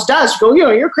everyone else does. Go,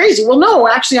 you're crazy. Well, no,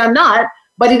 actually I'm not,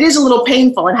 but it is a little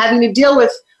painful, and having to deal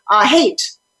with hate.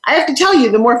 I have to tell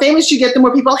you, the more famous you get, the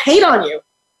more people hate on you.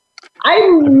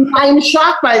 I'm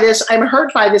shocked by this. I'm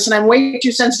hurt by this, and I'm way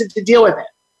too sensitive to deal with it.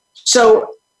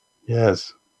 So,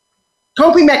 yes,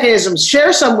 coping mechanisms.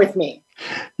 Share some with me.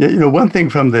 Yeah, one thing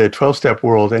from the 12-step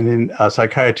world, and in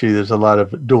psychiatry, there's a lot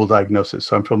of dual diagnosis.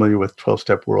 So I'm familiar with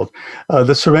 12-step world.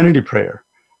 The Serenity Prayer.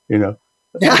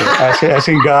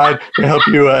 Asking God to help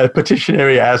you. Petition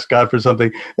area, ask God for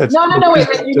something. That's no. Wait.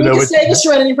 You need to say the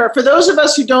Serenity Prayer. For those of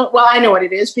us who don't, I know what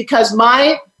it is, because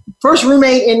my first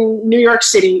roommate in New York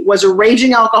City was a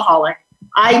raging alcoholic.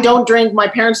 I don't drink. My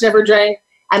parents never drank.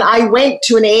 And I went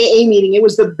to an AA meeting. It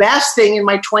was the best thing in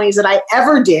my 20s that I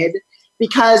ever did,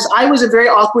 because I was a very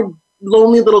awkward,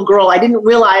 lonely little girl. I didn't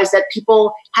realize that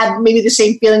people had maybe the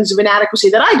same feelings of inadequacy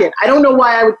that I did. I don't know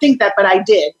why I would think that, but I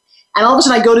did. And all of a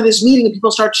sudden I go to this meeting and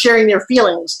people start sharing their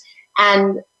feelings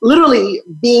and literally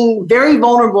being very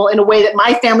vulnerable in a way that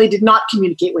my family did not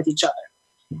communicate with each other.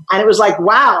 And it was like,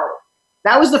 wow,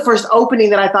 that was the first opening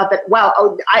that I thought that,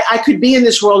 wow, I could be in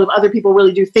this world if other people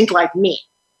really do think like me.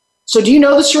 So do you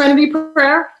know the Serenity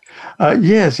Prayer?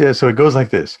 Yes. So it goes like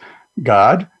this.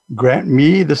 God, grant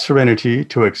me the serenity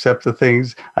to accept the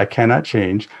things I cannot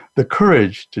change, the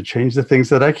courage to change the things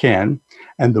that I can,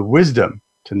 and the wisdom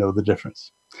to know the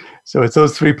difference. So it's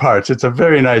those three parts. It's a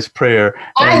very nice prayer.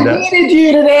 I needed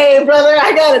you today, brother.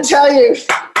 I got to tell you.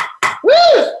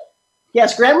 Woo!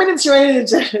 Yes, grant me the serenity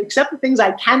to accept the things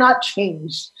I cannot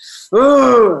change.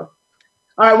 Ooh. All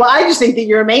right. Well, I just think that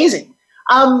you're amazing.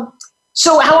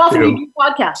 So how often do you do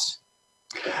podcasts?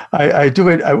 I do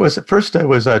it. I was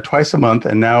twice a month,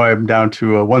 and now I'm down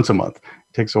to once a month.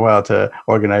 It takes a while to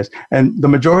organize. And the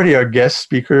majority are guest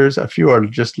speakers. A few are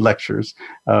just lectures,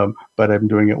 but I'm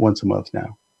doing it once a month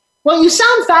now. Well, you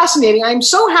sound fascinating. I'm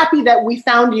so happy that we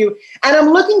found you, and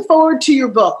I'm looking forward to your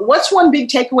book. What's one big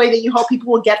takeaway that you hope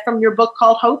people will get from your book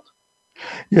called Hope?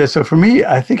 Yeah, so for me,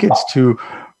 I think it's to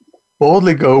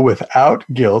boldly go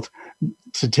without guilt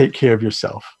to take care of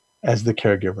yourself as the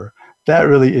caregiver. That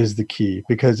really is the key,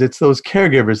 because it's those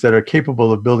caregivers that are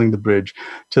capable of building the bridge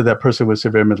to that person with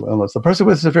severe mental illness. The person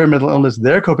with severe mental illness,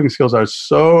 their coping skills are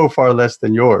so far less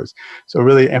than yours. So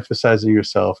really emphasizing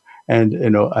yourself. And,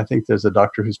 I think there's a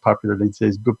doctor who's popular these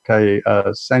days,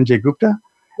 Sanjay Gupta.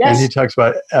 Yes. And he talks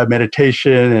about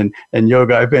meditation and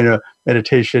yoga. I've been a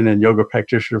meditation and yoga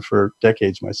practitioner for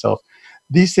decades myself.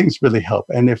 These things really help.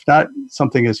 And if not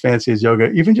something as fancy as yoga,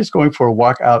 even just going for a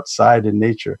walk outside in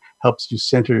nature helps you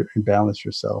center and balance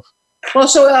yourself. Well,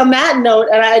 so on that note,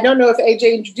 and I don't know if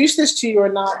AJ introduced this to you or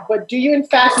not, but do you in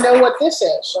fact know what this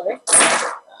is? Sorry.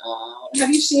 Have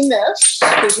you seen this?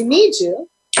 Because you need to.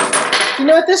 Do you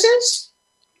know what this is?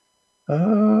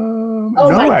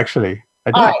 No, actually.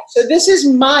 I don't. All right. So this is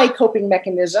my coping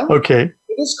mechanism. Okay.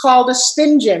 It is called a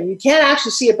spin gym. You can't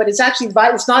actually see it, but it's actually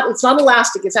it's not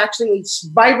elastic. It's actually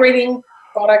vibrating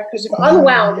product because if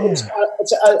unwound, it's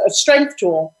a strength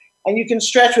tool and you can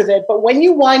stretch with it. But when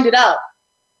you wind it up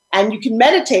and you can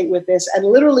meditate with this and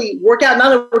literally work out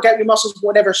your muscles,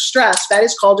 whatever stress, that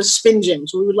is called a spin gym.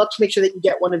 So we would love to make sure that you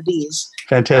get one of these.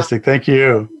 Fantastic. Thank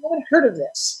you. I haven't heard of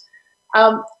this.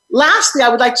 Lastly, I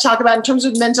would like to talk about in terms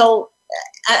of mental,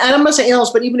 and I'm going to say illness,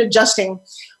 but even adjusting.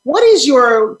 What is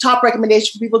your top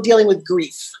recommendation for people dealing with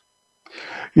grief?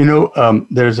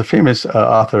 There's a famous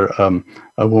author,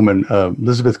 a woman,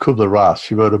 Elizabeth Kubler-Ross.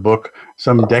 She wrote a book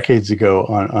some decades ago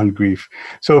on grief.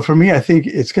 So for me, I think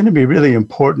it's going to be really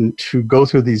important to go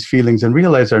through these feelings and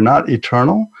realize they're not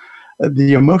eternal.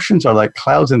 The emotions are like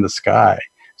clouds in the sky.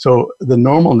 So the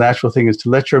normal, natural thing is to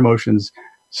let your emotions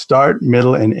start,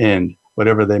 middle, and end,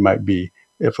 whatever they might be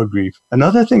for grief.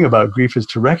 Another thing about grief is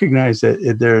to recognize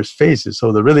that there's phases.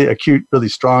 So the really acute, really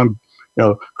strong,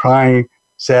 crying,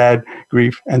 sad,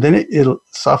 grief, and then it'll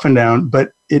soften down,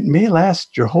 but it may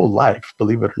last your whole life,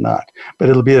 believe it or not. But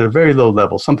it'll be at a very low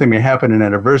level. Something may happen, an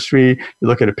anniversary, you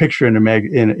look at a picture in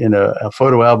a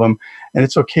photo album, and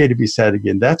it's okay to be sad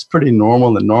again. That's pretty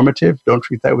normal and normative. Don't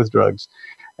treat that with drugs.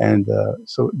 And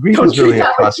so grief is really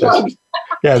a process.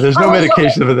 Yeah, there's no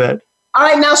medication for that. All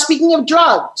right, now speaking of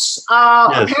drugs,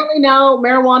 apparently now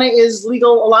marijuana is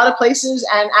legal a lot of places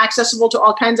and accessible to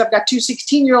all kinds. I've got 2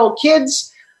 16-year-old kids.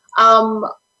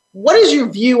 What is your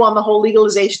view on the whole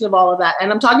legalization of all of that? And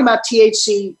I'm talking about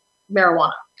THC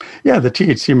marijuana. Yeah, the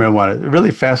THC marijuana,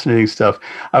 really fascinating stuff.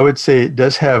 I would say it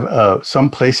does have some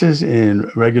places in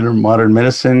regular modern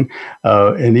medicine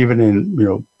and even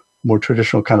in, more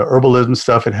traditional kind of herbalism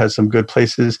stuff. It has some good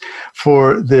places.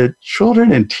 For the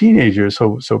children and teenagers,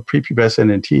 so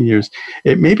prepubescent and teen years,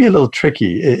 it may be a little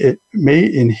tricky. It may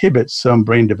inhibit some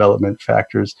brain development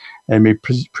factors and may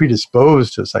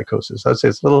predispose to psychosis. I'd say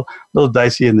it's a little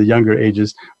dicey in the younger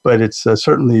ages, but it's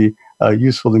certainly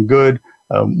useful and good.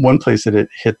 One place that it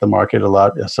hit the market a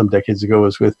lot some decades ago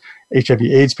was with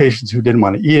HIV/AIDS patients who didn't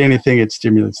want to eat anything. It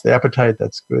stimulates the appetite.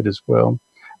 That's good as well.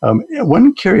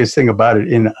 One curious thing about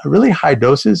it, in really high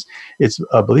doses, it's,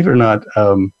 believe it or not,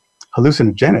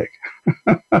 hallucinogenic.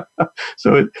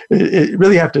 So it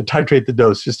really have to titrate the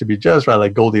dose just to be just right,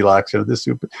 like Goldilocks.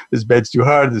 This bed's too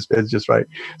hard, this bed's just right.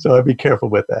 So I'd be careful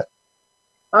with that.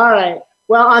 All right.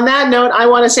 Well, on that note, I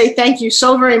want to say thank you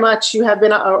so very much. You have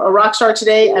been a rock star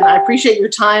today, and I appreciate your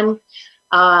time.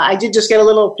 I did just get a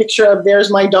little picture of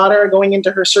there's my daughter going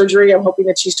into her surgery. I'm hoping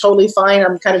that she's totally fine.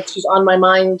 She's on my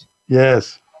mind.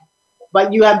 Yes.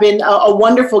 But you have been a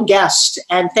wonderful guest,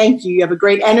 and thank you. You have a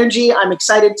great energy. I'm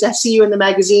excited to see you in the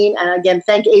magazine. And again,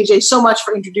 thank AJ so much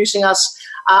for introducing us.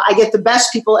 I get the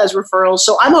best people as referrals,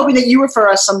 so I'm hoping that you refer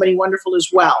us somebody wonderful as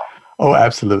well. Oh,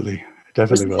 absolutely.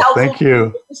 Definitely will. Thank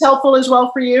you. Is helpful as well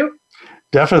for you?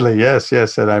 Definitely, yes.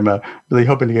 And I'm really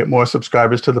hoping to get more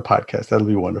subscribers to the podcast. That'll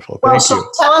be wonderful. Thank you.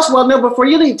 Tell us, before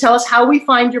you leave, tell us how we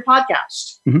find your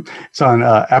podcast. Mm-hmm. It's on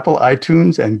Apple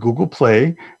iTunes and Google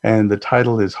Play, and the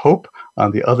title is Hope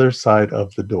on the Other Side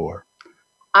of the Door.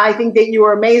 I think that you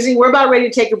are amazing. We're about ready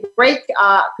to take a break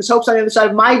because Hope's on the other side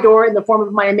of my door in the form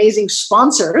of my amazing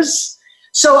sponsors.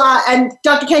 So, and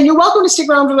Dr. Ken, you're welcome to stick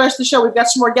around for the rest of the show. We've got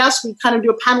some more guests. We kind of do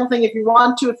a panel thing if you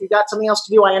want to. If you've got something else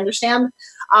to do, I understand.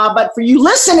 But for you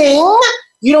listening,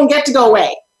 you don't get to go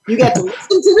away. You get to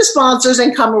listen to the sponsors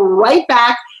and come right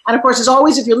back. And of course, as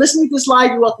always, if you're listening to this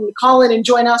live, you're welcome to call in and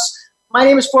join us. My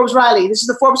name is Forbes Riley. This is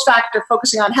the Forbes Factor,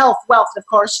 focusing on health, wealth, and of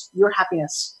course, your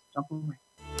happiness. Don't go away.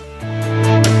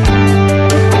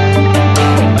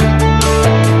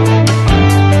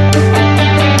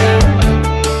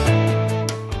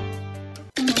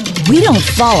 We don't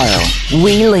follow,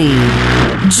 we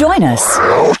lead. Join us,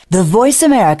 the Voice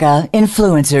America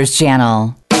Influencers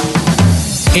Channel.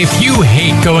 If you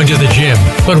hate going to the gym,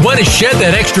 but want to shed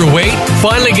that extra weight,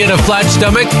 finally get a flat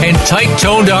stomach and tight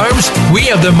toned arms,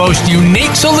 we have the most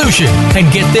unique solution.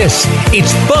 And get this,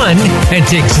 it's fun and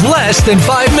takes less than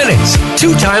 5 minutes,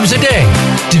 2 times a day.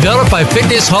 Developed by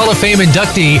Fitness Hall of Fame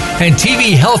inductee and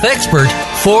TV health expert,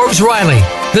 Forbes Riley.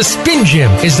 The Spin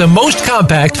Gym is the most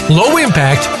compact,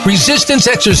 low-impact, resistance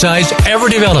exercise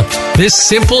ever developed. This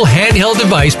simple handheld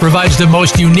device provides the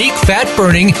most unique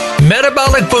fat-burning,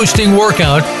 metabolic-boosting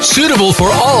workout suitable for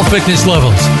all fitness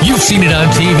levels. You've seen it on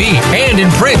TV and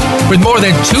in print with more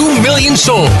than 2 million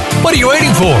sold. What are you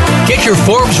waiting for? Get your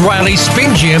Forbes Riley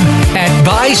Spin Gym at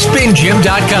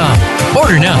buyspingym.com.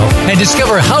 Order now and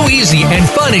discover how easy and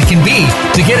fun it can be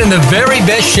to get in the very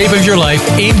best shape of your life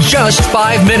in just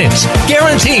 5 minutes.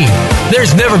 Guaranteed.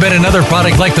 There's never been another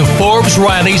product like the Forbes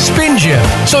Riley Spin Gym.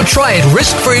 So try it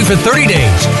risk-free for 30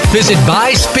 days. Visit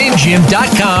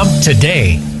buyspingym.com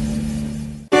today.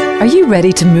 Are you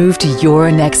ready to move to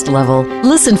your next level?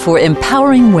 Listen for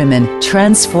Empowering Women,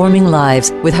 Transforming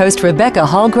Lives with host Rebecca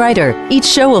Hall-Greider. Each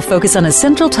show will focus on a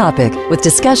central topic with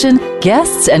discussion,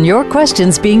 guests, and your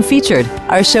questions being featured.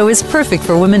 Our show is perfect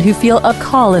for women who feel a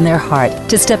call in their heart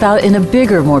to step out in a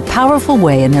bigger, more powerful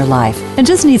way in their life and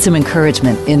just need some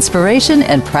encouragement, inspiration,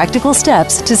 and practical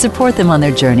steps to support them on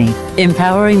their journey.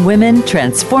 Empowering Women,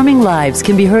 Transforming Lives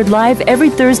can be heard live every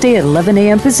Thursday at 11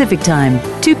 a.m. Pacific Time,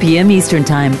 2 p.m. Eastern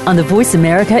Time on the Voice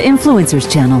America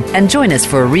Influencers channel. And join us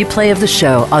for a replay of the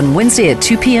show on Wednesday at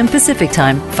 2 p.m. Pacific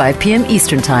Time, 5 p.m.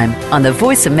 Eastern Time on the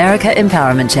Voice America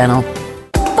Empowerment channel.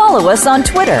 Follow us on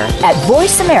Twitter at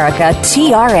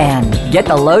VoiceAmericaTRN. Get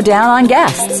the lowdown on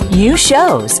guests, new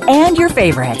shows, and your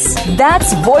favorites.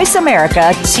 That's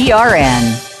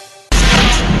VoiceAmericaTRN.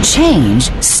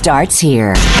 Change starts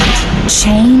here.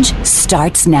 Change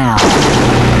starts now.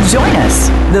 Join us,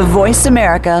 the Voice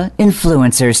America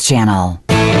Influencers channel.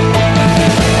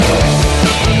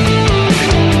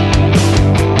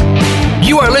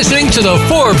 You are listening to The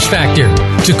Forbes Factor.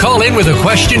 To call in with a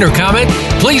question or comment,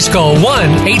 please call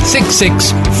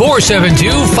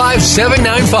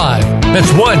 1-866-472-5795.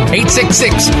 That's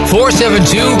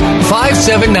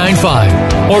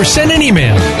 1-866-472-5795. Or send an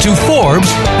email to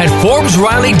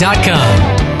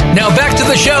Forbes@ForbesRiley.com. Now back to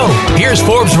the show. Here's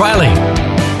Forbes Riley.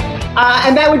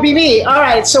 And that would be me. All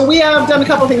right. So we have done a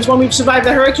couple of things. One, we've survived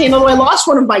the hurricane, although I lost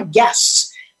one of my guests.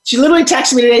 She literally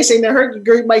texted me today saying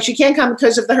she can't come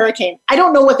because of the hurricane. I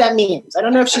don't know what that means. I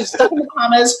don't know if she's stuck in the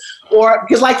Bahamas or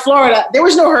because like Florida, there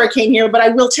was no hurricane here, but I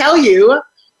will tell you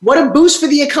what a boost for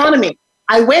the economy.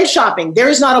 I went shopping. There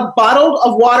is not a bottle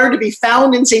of water to be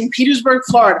found in St. Petersburg,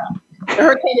 Florida. The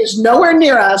hurricane is nowhere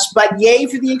near us, but yay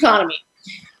for the economy.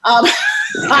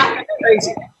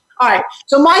 Crazy. All right.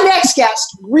 So my next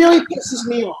guest really pisses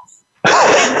me off. I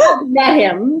haven't met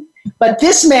him. But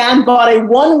this man bought a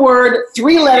one-word,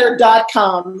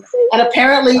 three-letter.com and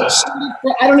apparently sold it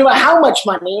for I don't know how much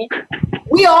money.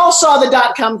 We all saw the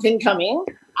 .com thing coming.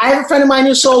 I have a friend of mine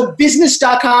who sold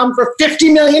business.com for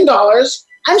 $50 million.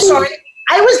 I'm sorry.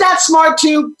 I was that smart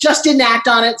too, just didn't act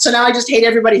on it. So now I just hate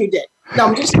everybody who did. No,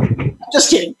 I'm just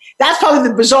kidding. That's probably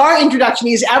the bizarre introduction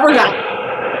he's ever gotten.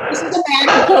 This is a man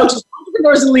who coaches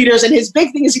entrepreneurs and leaders, and his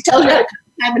big thing is he tells you how to cut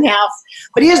time in half.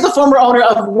 But he is the former owner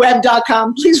of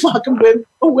web.com. Please welcome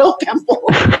Will Pemble.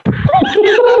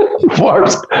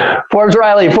 Forbes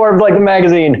Riley, Forbes like the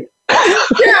magazine.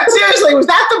 Yeah, seriously, was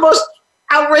that the most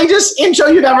outrageous intro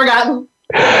you've ever gotten?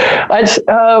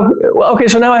 Okay,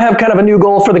 so now I have kind of a new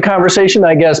goal for the conversation,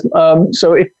 I guess.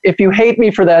 So if you hate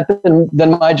me for that, then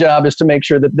my job is to make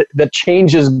sure that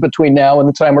changes between now and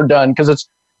the time we're done, because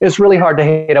it's really hard to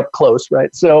hate up close,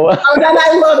 right? So I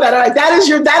love that. All right, that is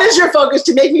your focus,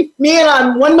 to make me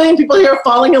and 1 million people here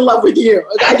falling in love with you.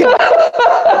 Okay.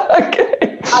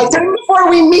 So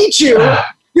before we meet you,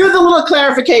 here's a little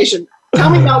clarification. Tell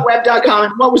me about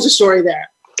web.com. What was the story there?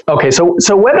 Okay, so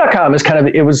web.com is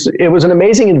it was an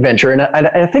amazing adventure, and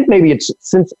I think maybe it's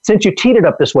since you teed it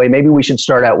up this way, maybe we should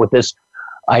start out with this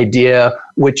idea,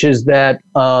 which is that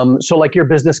so like your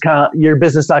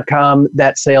business.com,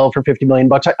 that sale for $50 million,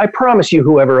 I promise you,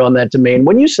 whoever owned that domain,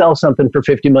 when you sell something for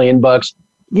 $50 million,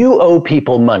 you owe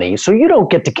people money, so you don't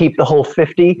get to keep the whole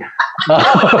 50.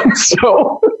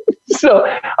 So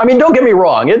I mean, don't get me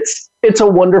wrong, it's a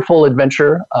wonderful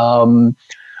adventure.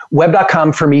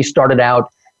 Web.com for me started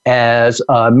out as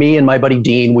me and my buddy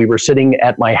Dean. We were sitting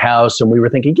at my house and we were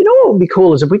thinking, what would be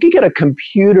cool is if we could get a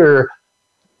computer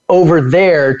over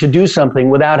there to do something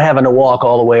without having to walk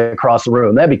all the way across the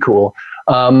room. That'd be cool.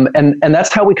 And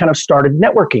that's how we kind of started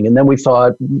networking. And then we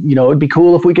thought, it'd be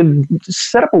cool if we could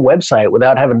set up a website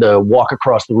without having to walk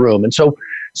across the room. And so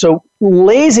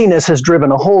laziness has driven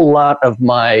a whole lot of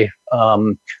my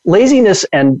laziness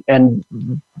and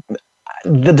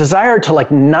the desire to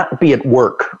not be at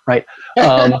work, right?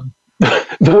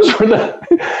 Those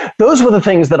were the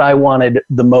things that I wanted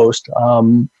the most.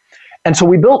 And so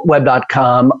we built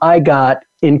web.com. I got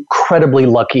incredibly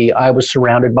lucky. I was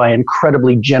surrounded by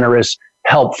incredibly generous,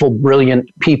 helpful, brilliant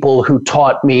people who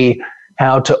taught me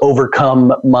how to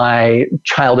overcome my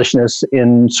childishness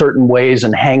in certain ways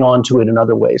and hang on to it in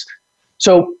other ways.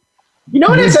 So, you know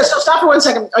what it says? So stop for 1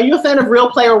 second. Are you a fan of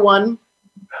Real Player One?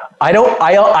 I don't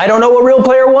know what Real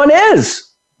Player One is.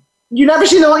 You never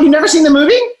seen the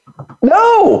movie?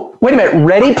 No. Wait a minute.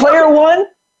 Ready Player One?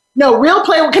 No, Real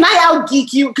Player One. Can I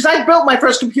out-geek you? Because I built my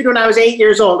first computer when I was 8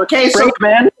 years old, okay? Great,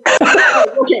 man.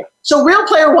 Okay, so Real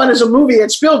Player One is a movie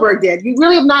that Spielberg did. You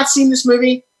really have not seen this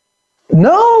movie?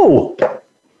 No.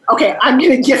 Okay, I'm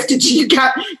going to gift it to you.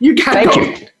 You got Thank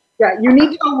you. Yeah, you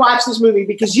need to go watch this movie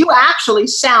because you actually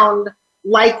sound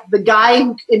like the guy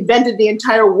who invented the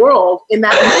entire world in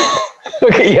that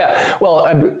movie. Okay, yeah. Well,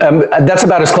 that's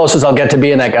about as close as I'll get to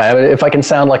being that guy. If I can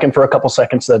sound like him for a couple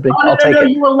seconds, I'll take it.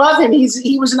 You will love him.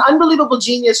 He was an unbelievable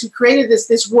genius who created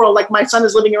this world, like my son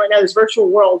is living in right now, this virtual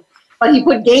world. But he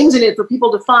put games in it for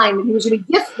people to find, and he was going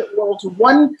to gift the world to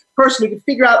one person who could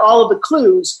figure out all of the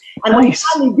clues. And when he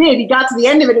finally did, he got to the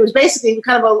end of it. It was basically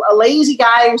kind of a lazy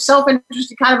guy,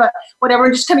 self-interested, kind of a whatever,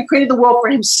 and just kind of created the world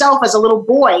for himself as a little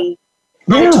boy.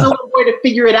 And it took a little boy to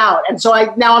figure it out. And so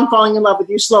now I'm falling in love with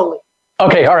you slowly.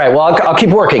 Okay, all right. Well, I'll keep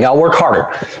working. I'll work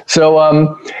harder. So,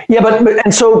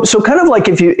 so kind of like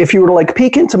if you were to like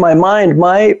peek into my mind,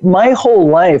 my whole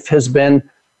life has been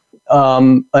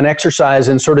an exercise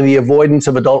in sort of the avoidance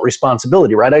of adult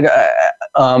responsibility, right?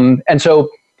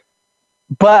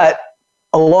 But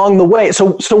along the way,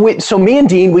 so me and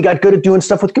Dean, we got good at doing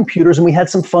stuff with computers, and we had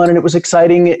some fun, and it was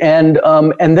exciting. And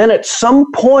then at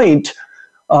some point,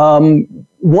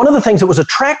 one of the things that was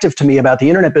attractive to me about the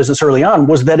internet business early on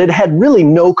was that it had really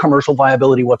no commercial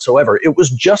viability whatsoever. It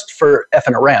was just for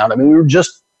effing around. I mean, we were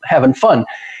just having fun.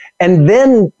 And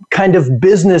then kind of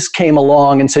business came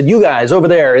along and said, you guys over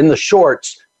there in the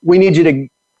shorts, we need you to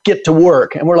get to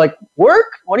work. And we're like, work?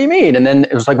 What do you mean? And then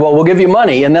it was like, well, we'll give you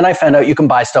money. And then I found out you can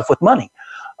buy stuff with money.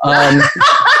 And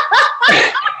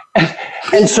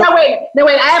so, no,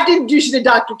 wait. I have to introduce you to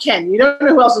Dr. Ken. You don't know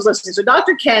who else is listening. So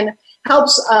Dr. Ken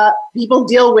helps people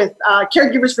deal with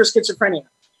caregivers for schizophrenia.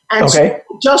 And so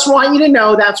just want you to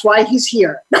know that's why he's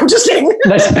here. No, I'm just kidding.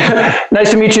 Nice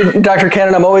to meet you, Dr. Ken.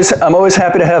 And I'm always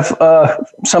happy to have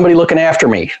somebody looking after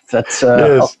me. That's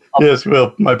yes,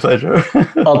 well, my pleasure.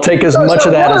 I'll take as much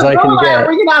of that as I can get.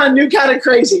 Bringing on a new kind of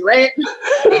crazy, right?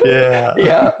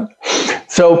 Yeah.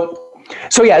 So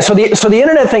the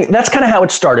internet thing, that's kind of how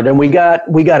it started, and we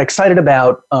got excited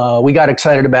about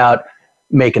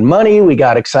making money. We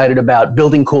got excited about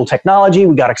building cool technology.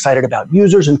 We got excited about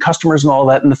users and customers and all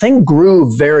that. And the thing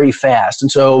grew very fast. And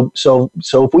so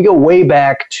if we go way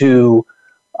back to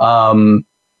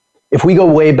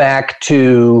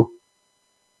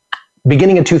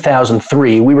beginning of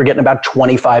 2003, we were getting about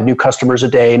 25 new customers a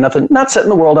day. Not setting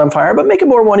the world on fire, but making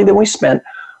more money than we spent.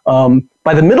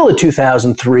 By the middle of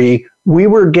 2003, we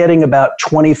were getting about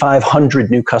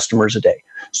 2,500 new customers a day.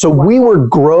 So we were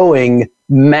growing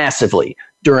massively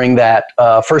during that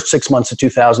first 6 months of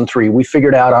 2003. We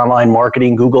figured out online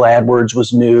marketing. Google AdWords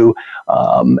was new.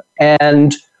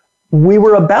 And we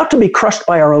were about to be crushed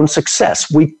by our own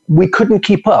success. We couldn't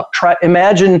keep up.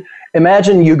 Imagine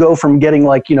you go from getting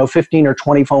 15 or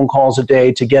 20 phone calls a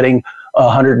day to getting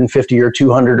 150 or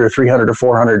 200 or 300 or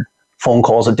 400 phone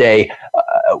calls a day.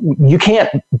 You can't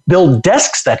build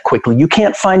desks that quickly. You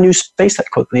can't find new space that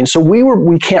quickly. And so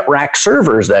we can't rack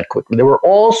servers that quickly. There were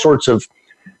all sorts of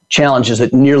challenges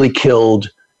that nearly killed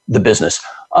the business.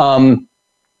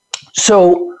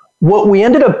 So what we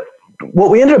ended up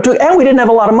doing, and we didn't have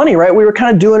a lot of money, right? We were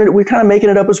kind of doing it. We were kind of making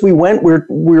it up as we went. We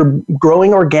were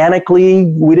growing organically.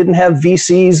 We didn't have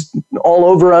VCs all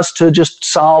over us to just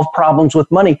solve problems with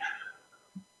money,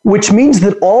 which means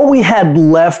that all we had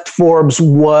left, Forbes,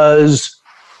 was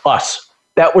us.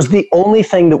 That was the only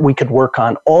thing that we could work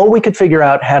on. All we could figure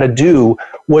out how to do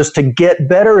was to get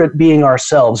better at being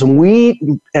ourselves. And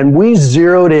we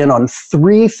zeroed in on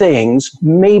three things,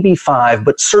 maybe five,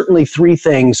 but certainly three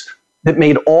things that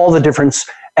made all the difference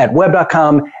at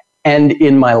web.com and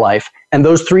in my life. And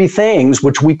those three things,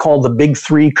 which we call the big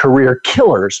three career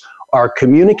killers, are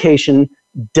communication,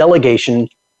 delegation,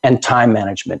 and time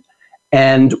management.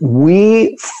 And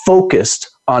we focused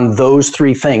on those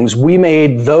three things. We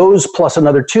made those plus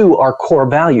another two our core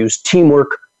values: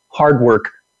 teamwork, hard work,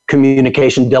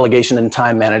 communication, delegation, and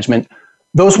time management.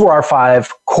 Those were our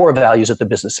five core values at the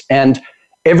business. And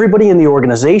everybody in the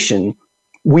organization,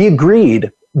 we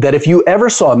agreed that if you ever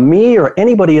saw me or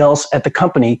anybody else at the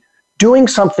company doing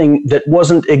something that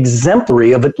wasn't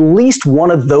exemplary of at least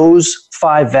one of those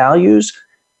five values,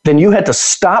 then you had to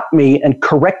stop me and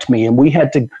correct me, and we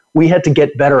had to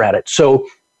get better at it. So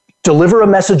deliver a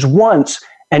message once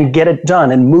and get it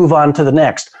done and move on to the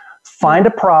next. Find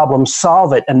a problem,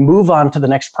 solve it, and move on to the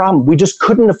next problem. We just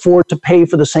couldn't afford to pay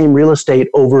for the same real estate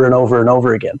over and over and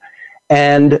over again.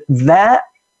 And that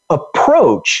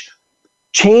approach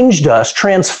changed us,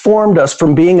 transformed us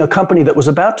from being a company that was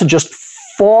about to just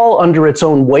fall under its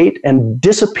own weight and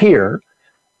disappear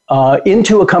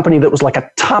into a company that was like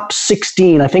a top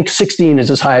 16. I think 16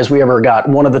 is as high as we ever got.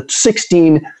 One of the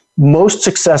 16 most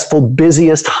successful,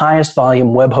 busiest, highest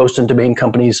volume web host and domain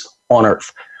companies on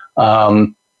earth.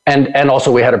 And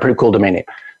also we had a pretty cool domain name.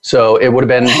 So it would have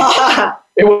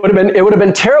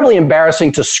been terribly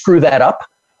embarrassing to screw that up.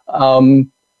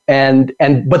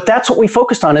 But that's what we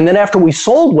focused on. And then after we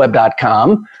sold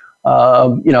web.com,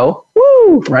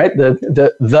 right,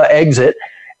 the exit,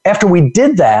 after we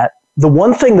did that, the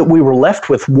one thing that we were left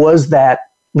with was that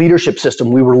leadership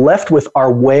system. We were left with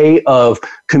our way of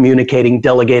communicating,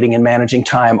 delegating, and managing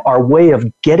time, our way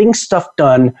of getting stuff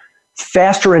done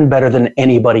faster and better than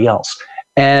anybody else.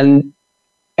 And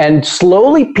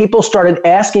slowly people started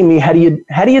asking me, how do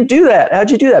you do that? How'd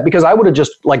you do that? Because I would have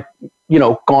just gone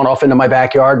off into my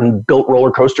backyard and built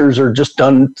roller coasters or just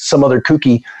done some other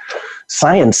kooky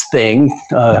science thing,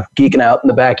 geeking out in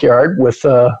the backyard with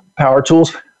power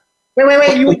tools.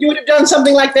 Wait. You would have done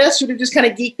something like this? You would have just kind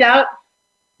of geeked out?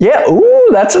 Yeah. Ooh,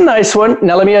 that's a nice one.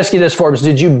 Now, let me ask you this, Forbes.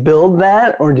 Did you build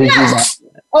that or did you buy it?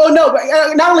 Oh, no.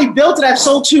 Not only built it, I've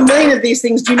sold 2 million of these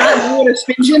things. Do you not know what a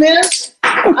Spingem is?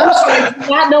 I'm sorry. Do you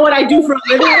not know what I do for a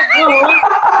living? No.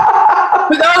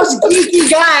 For those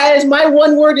geeky guys, my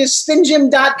one word is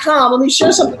Spingem.com. Let me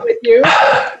share something with you.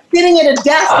 Sitting at a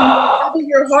desk and having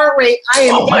your heart rate. I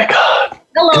am. Oh, my God.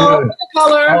 Hello.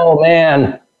 Color. Oh,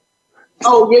 man.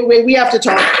 Oh, wait. We have to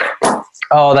talk.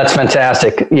 Oh, that's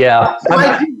fantastic. Yeah.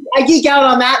 I geek out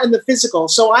on that and the physical.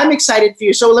 So I'm excited for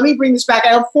you. So let me bring this back. I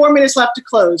have 4 minutes left to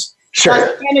close. Sure.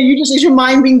 Anna, is your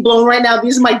mind being blown right now?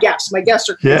 These are my guests. My guests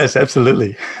are crazy. Yes,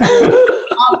 absolutely.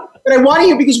 But I want to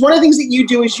hear, because one of the things that you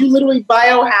do is you literally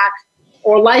biohack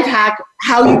or life hack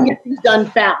how you can get things done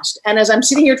fast. And as I'm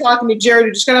sitting here talking to Jared,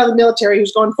 who just got out of the military,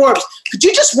 who's going, Forbes, could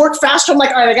you just work faster? I'm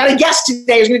like, all right, I got a guest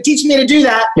today who's going to teach me how to do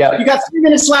that. Yeah. You got 3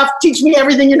 minutes left. Teach me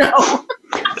everything you know.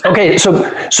 Okay, so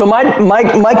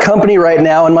my company right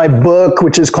now, and my book,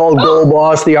 which is called Goal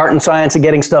Boss: The Art and Science of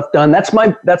Getting Stuff Done. That's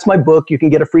my book. You can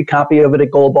get a free copy of it at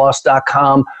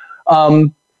goalboss.com.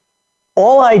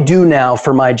 All I do now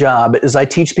for my job is I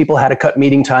teach people how to cut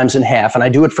meeting times in half, and I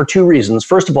do it for 2 reasons.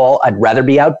 First of all, I'd rather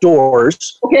be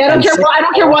outdoors. Okay, I don't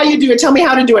care why you do it. Tell me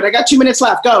how to do it. I got 2 minutes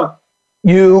left. Go.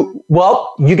 You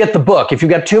get the book. If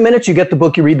you've got 2 minutes, you get the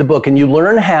book, you read the book, and you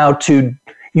learn how to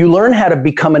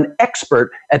become an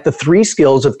expert at the 3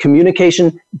 skills of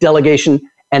communication, delegation,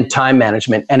 and time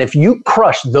management. And if you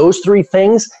crush those 3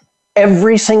 things,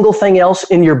 every single thing else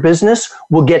in your business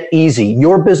will get easy.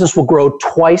 Your business will grow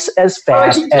twice as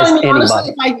fast as anybody.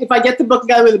 Honestly, if I get the book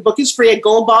together, the book is free at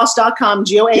goalboss.com,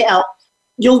 GOAL.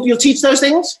 You'll teach those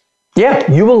things? Yeah,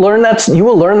 you will learn that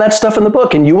stuff in the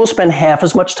book, and you will spend half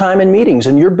as much time in meetings,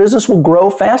 and your business will grow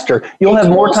faster. You'll have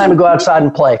more time to go outside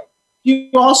and play. You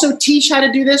also teach how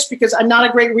to do this? Because I'm not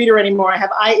a great reader anymore. I have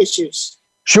eye issues.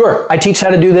 Sure. I teach how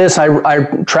to do this. I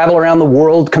travel around the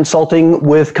world consulting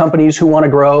with companies who want to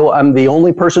grow. I'm the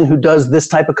only person who does this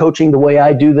type of coaching the way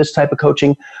I do this type of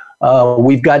coaching.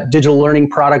 We've got digital learning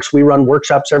products. We run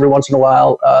workshops every once in a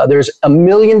while. There's a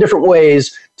million different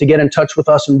ways to get in touch with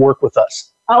us and work with us.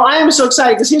 Oh, I am so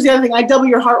excited, because here's the other thing. I double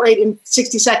your heart rate in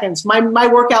 60 seconds. My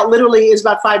workout literally is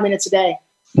about 5 minutes a day.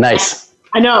 Nice.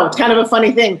 I know, it's kind of a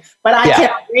funny thing, but I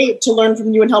can't wait to learn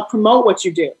from you and help promote what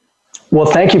you do. Well,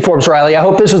 thank you, Forbes Riley. I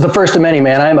hope this is the first of many,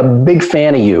 man. I am a big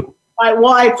fan of you. All right,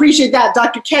 well, I appreciate that.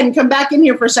 Dr. Ken, come back in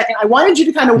here for a second. I wanted you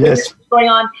to kind of witness what's going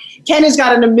on. Ken has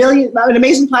got an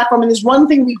amazing platform, and there's one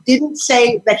thing we didn't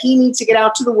say that he needs to get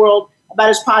out to the world about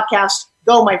his podcast.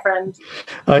 Go, my friend.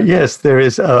 Yes, there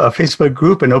is a Facebook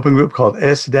group, an open group called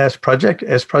S-Project,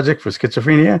 S-Project for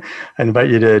Schizophrenia. I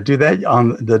invite you to do that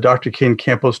on the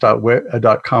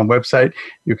drkencampos.com website.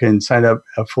 You can sign up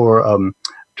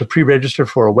to pre-register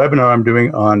for a webinar I'm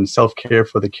doing on self-care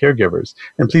for the caregivers.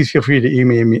 And please feel free to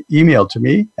email to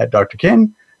me at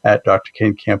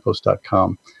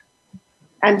drken@drkencampos.com.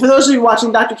 And for those of you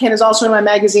watching, Dr. Ken is also in my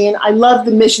magazine. I love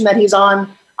the mission that he's on.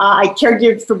 I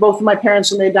caregived for both of my parents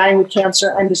when they're dying with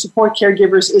cancer, and to support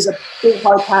caregivers is a big,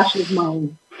 hard passion of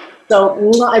mine. So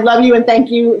I love you, and thank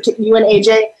you to you and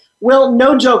AJ. Will,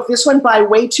 no joke, this went by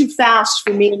way too fast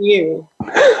for me and you.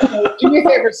 So do me a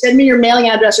favor, send me your mailing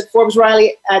address at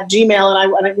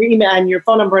ForbesRiley@gmail, and I email and your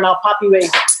phone number, and I'll pop you a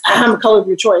color of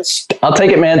your choice. I'll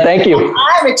take it, man. Thank you.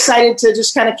 I'm excited to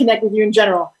just kind of connect with you in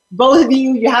general. Both of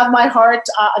you, you have my heart.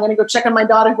 I'm going to go check on my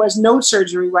daughter who has no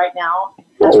surgery right now.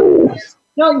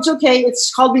 No, it's okay. It's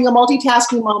called being a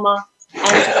multitasking mama.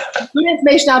 And good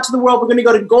information out to the world. We're going to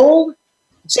go to Gold.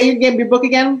 Say your book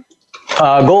again.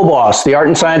 Goal Boss: The Art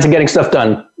and Science of Getting Stuff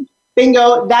Done.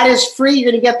 Bingo. That is free.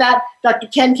 You're going to get that. Dr.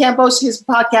 Ken Campos, his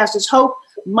podcast is Hope.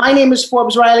 My name is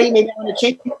Forbes Riley. Maybe I'm going to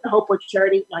change it to Hope or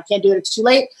Charity. No, I can't do it. It's too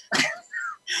late.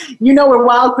 You know we're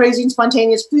wild, crazy, and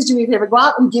spontaneous. Please do me a favor. Go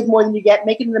out and give more than you get.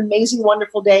 Make it an amazing,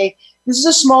 wonderful day. This is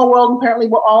a small world, and apparently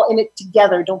we're all in it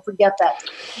together. Don't forget that.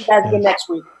 See you guys again next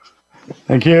week.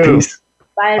 Thank you. Peace.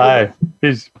 Bye, everybody. Bye.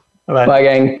 Peace. Bye-bye. Bye,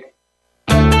 gang.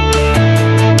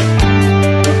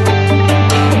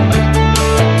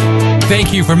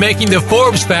 thank you for making the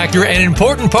Forbes Factor an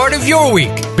important part of your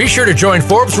week. Be sure to join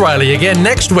Forbes Riley again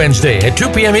next Wednesday at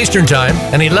 2 p.m. Eastern Time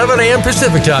and 11 a.m.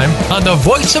 Pacific Time on the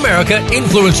Voice America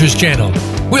Influencers Channel.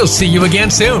 We'll see you again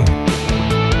soon.